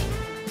wonderful evening.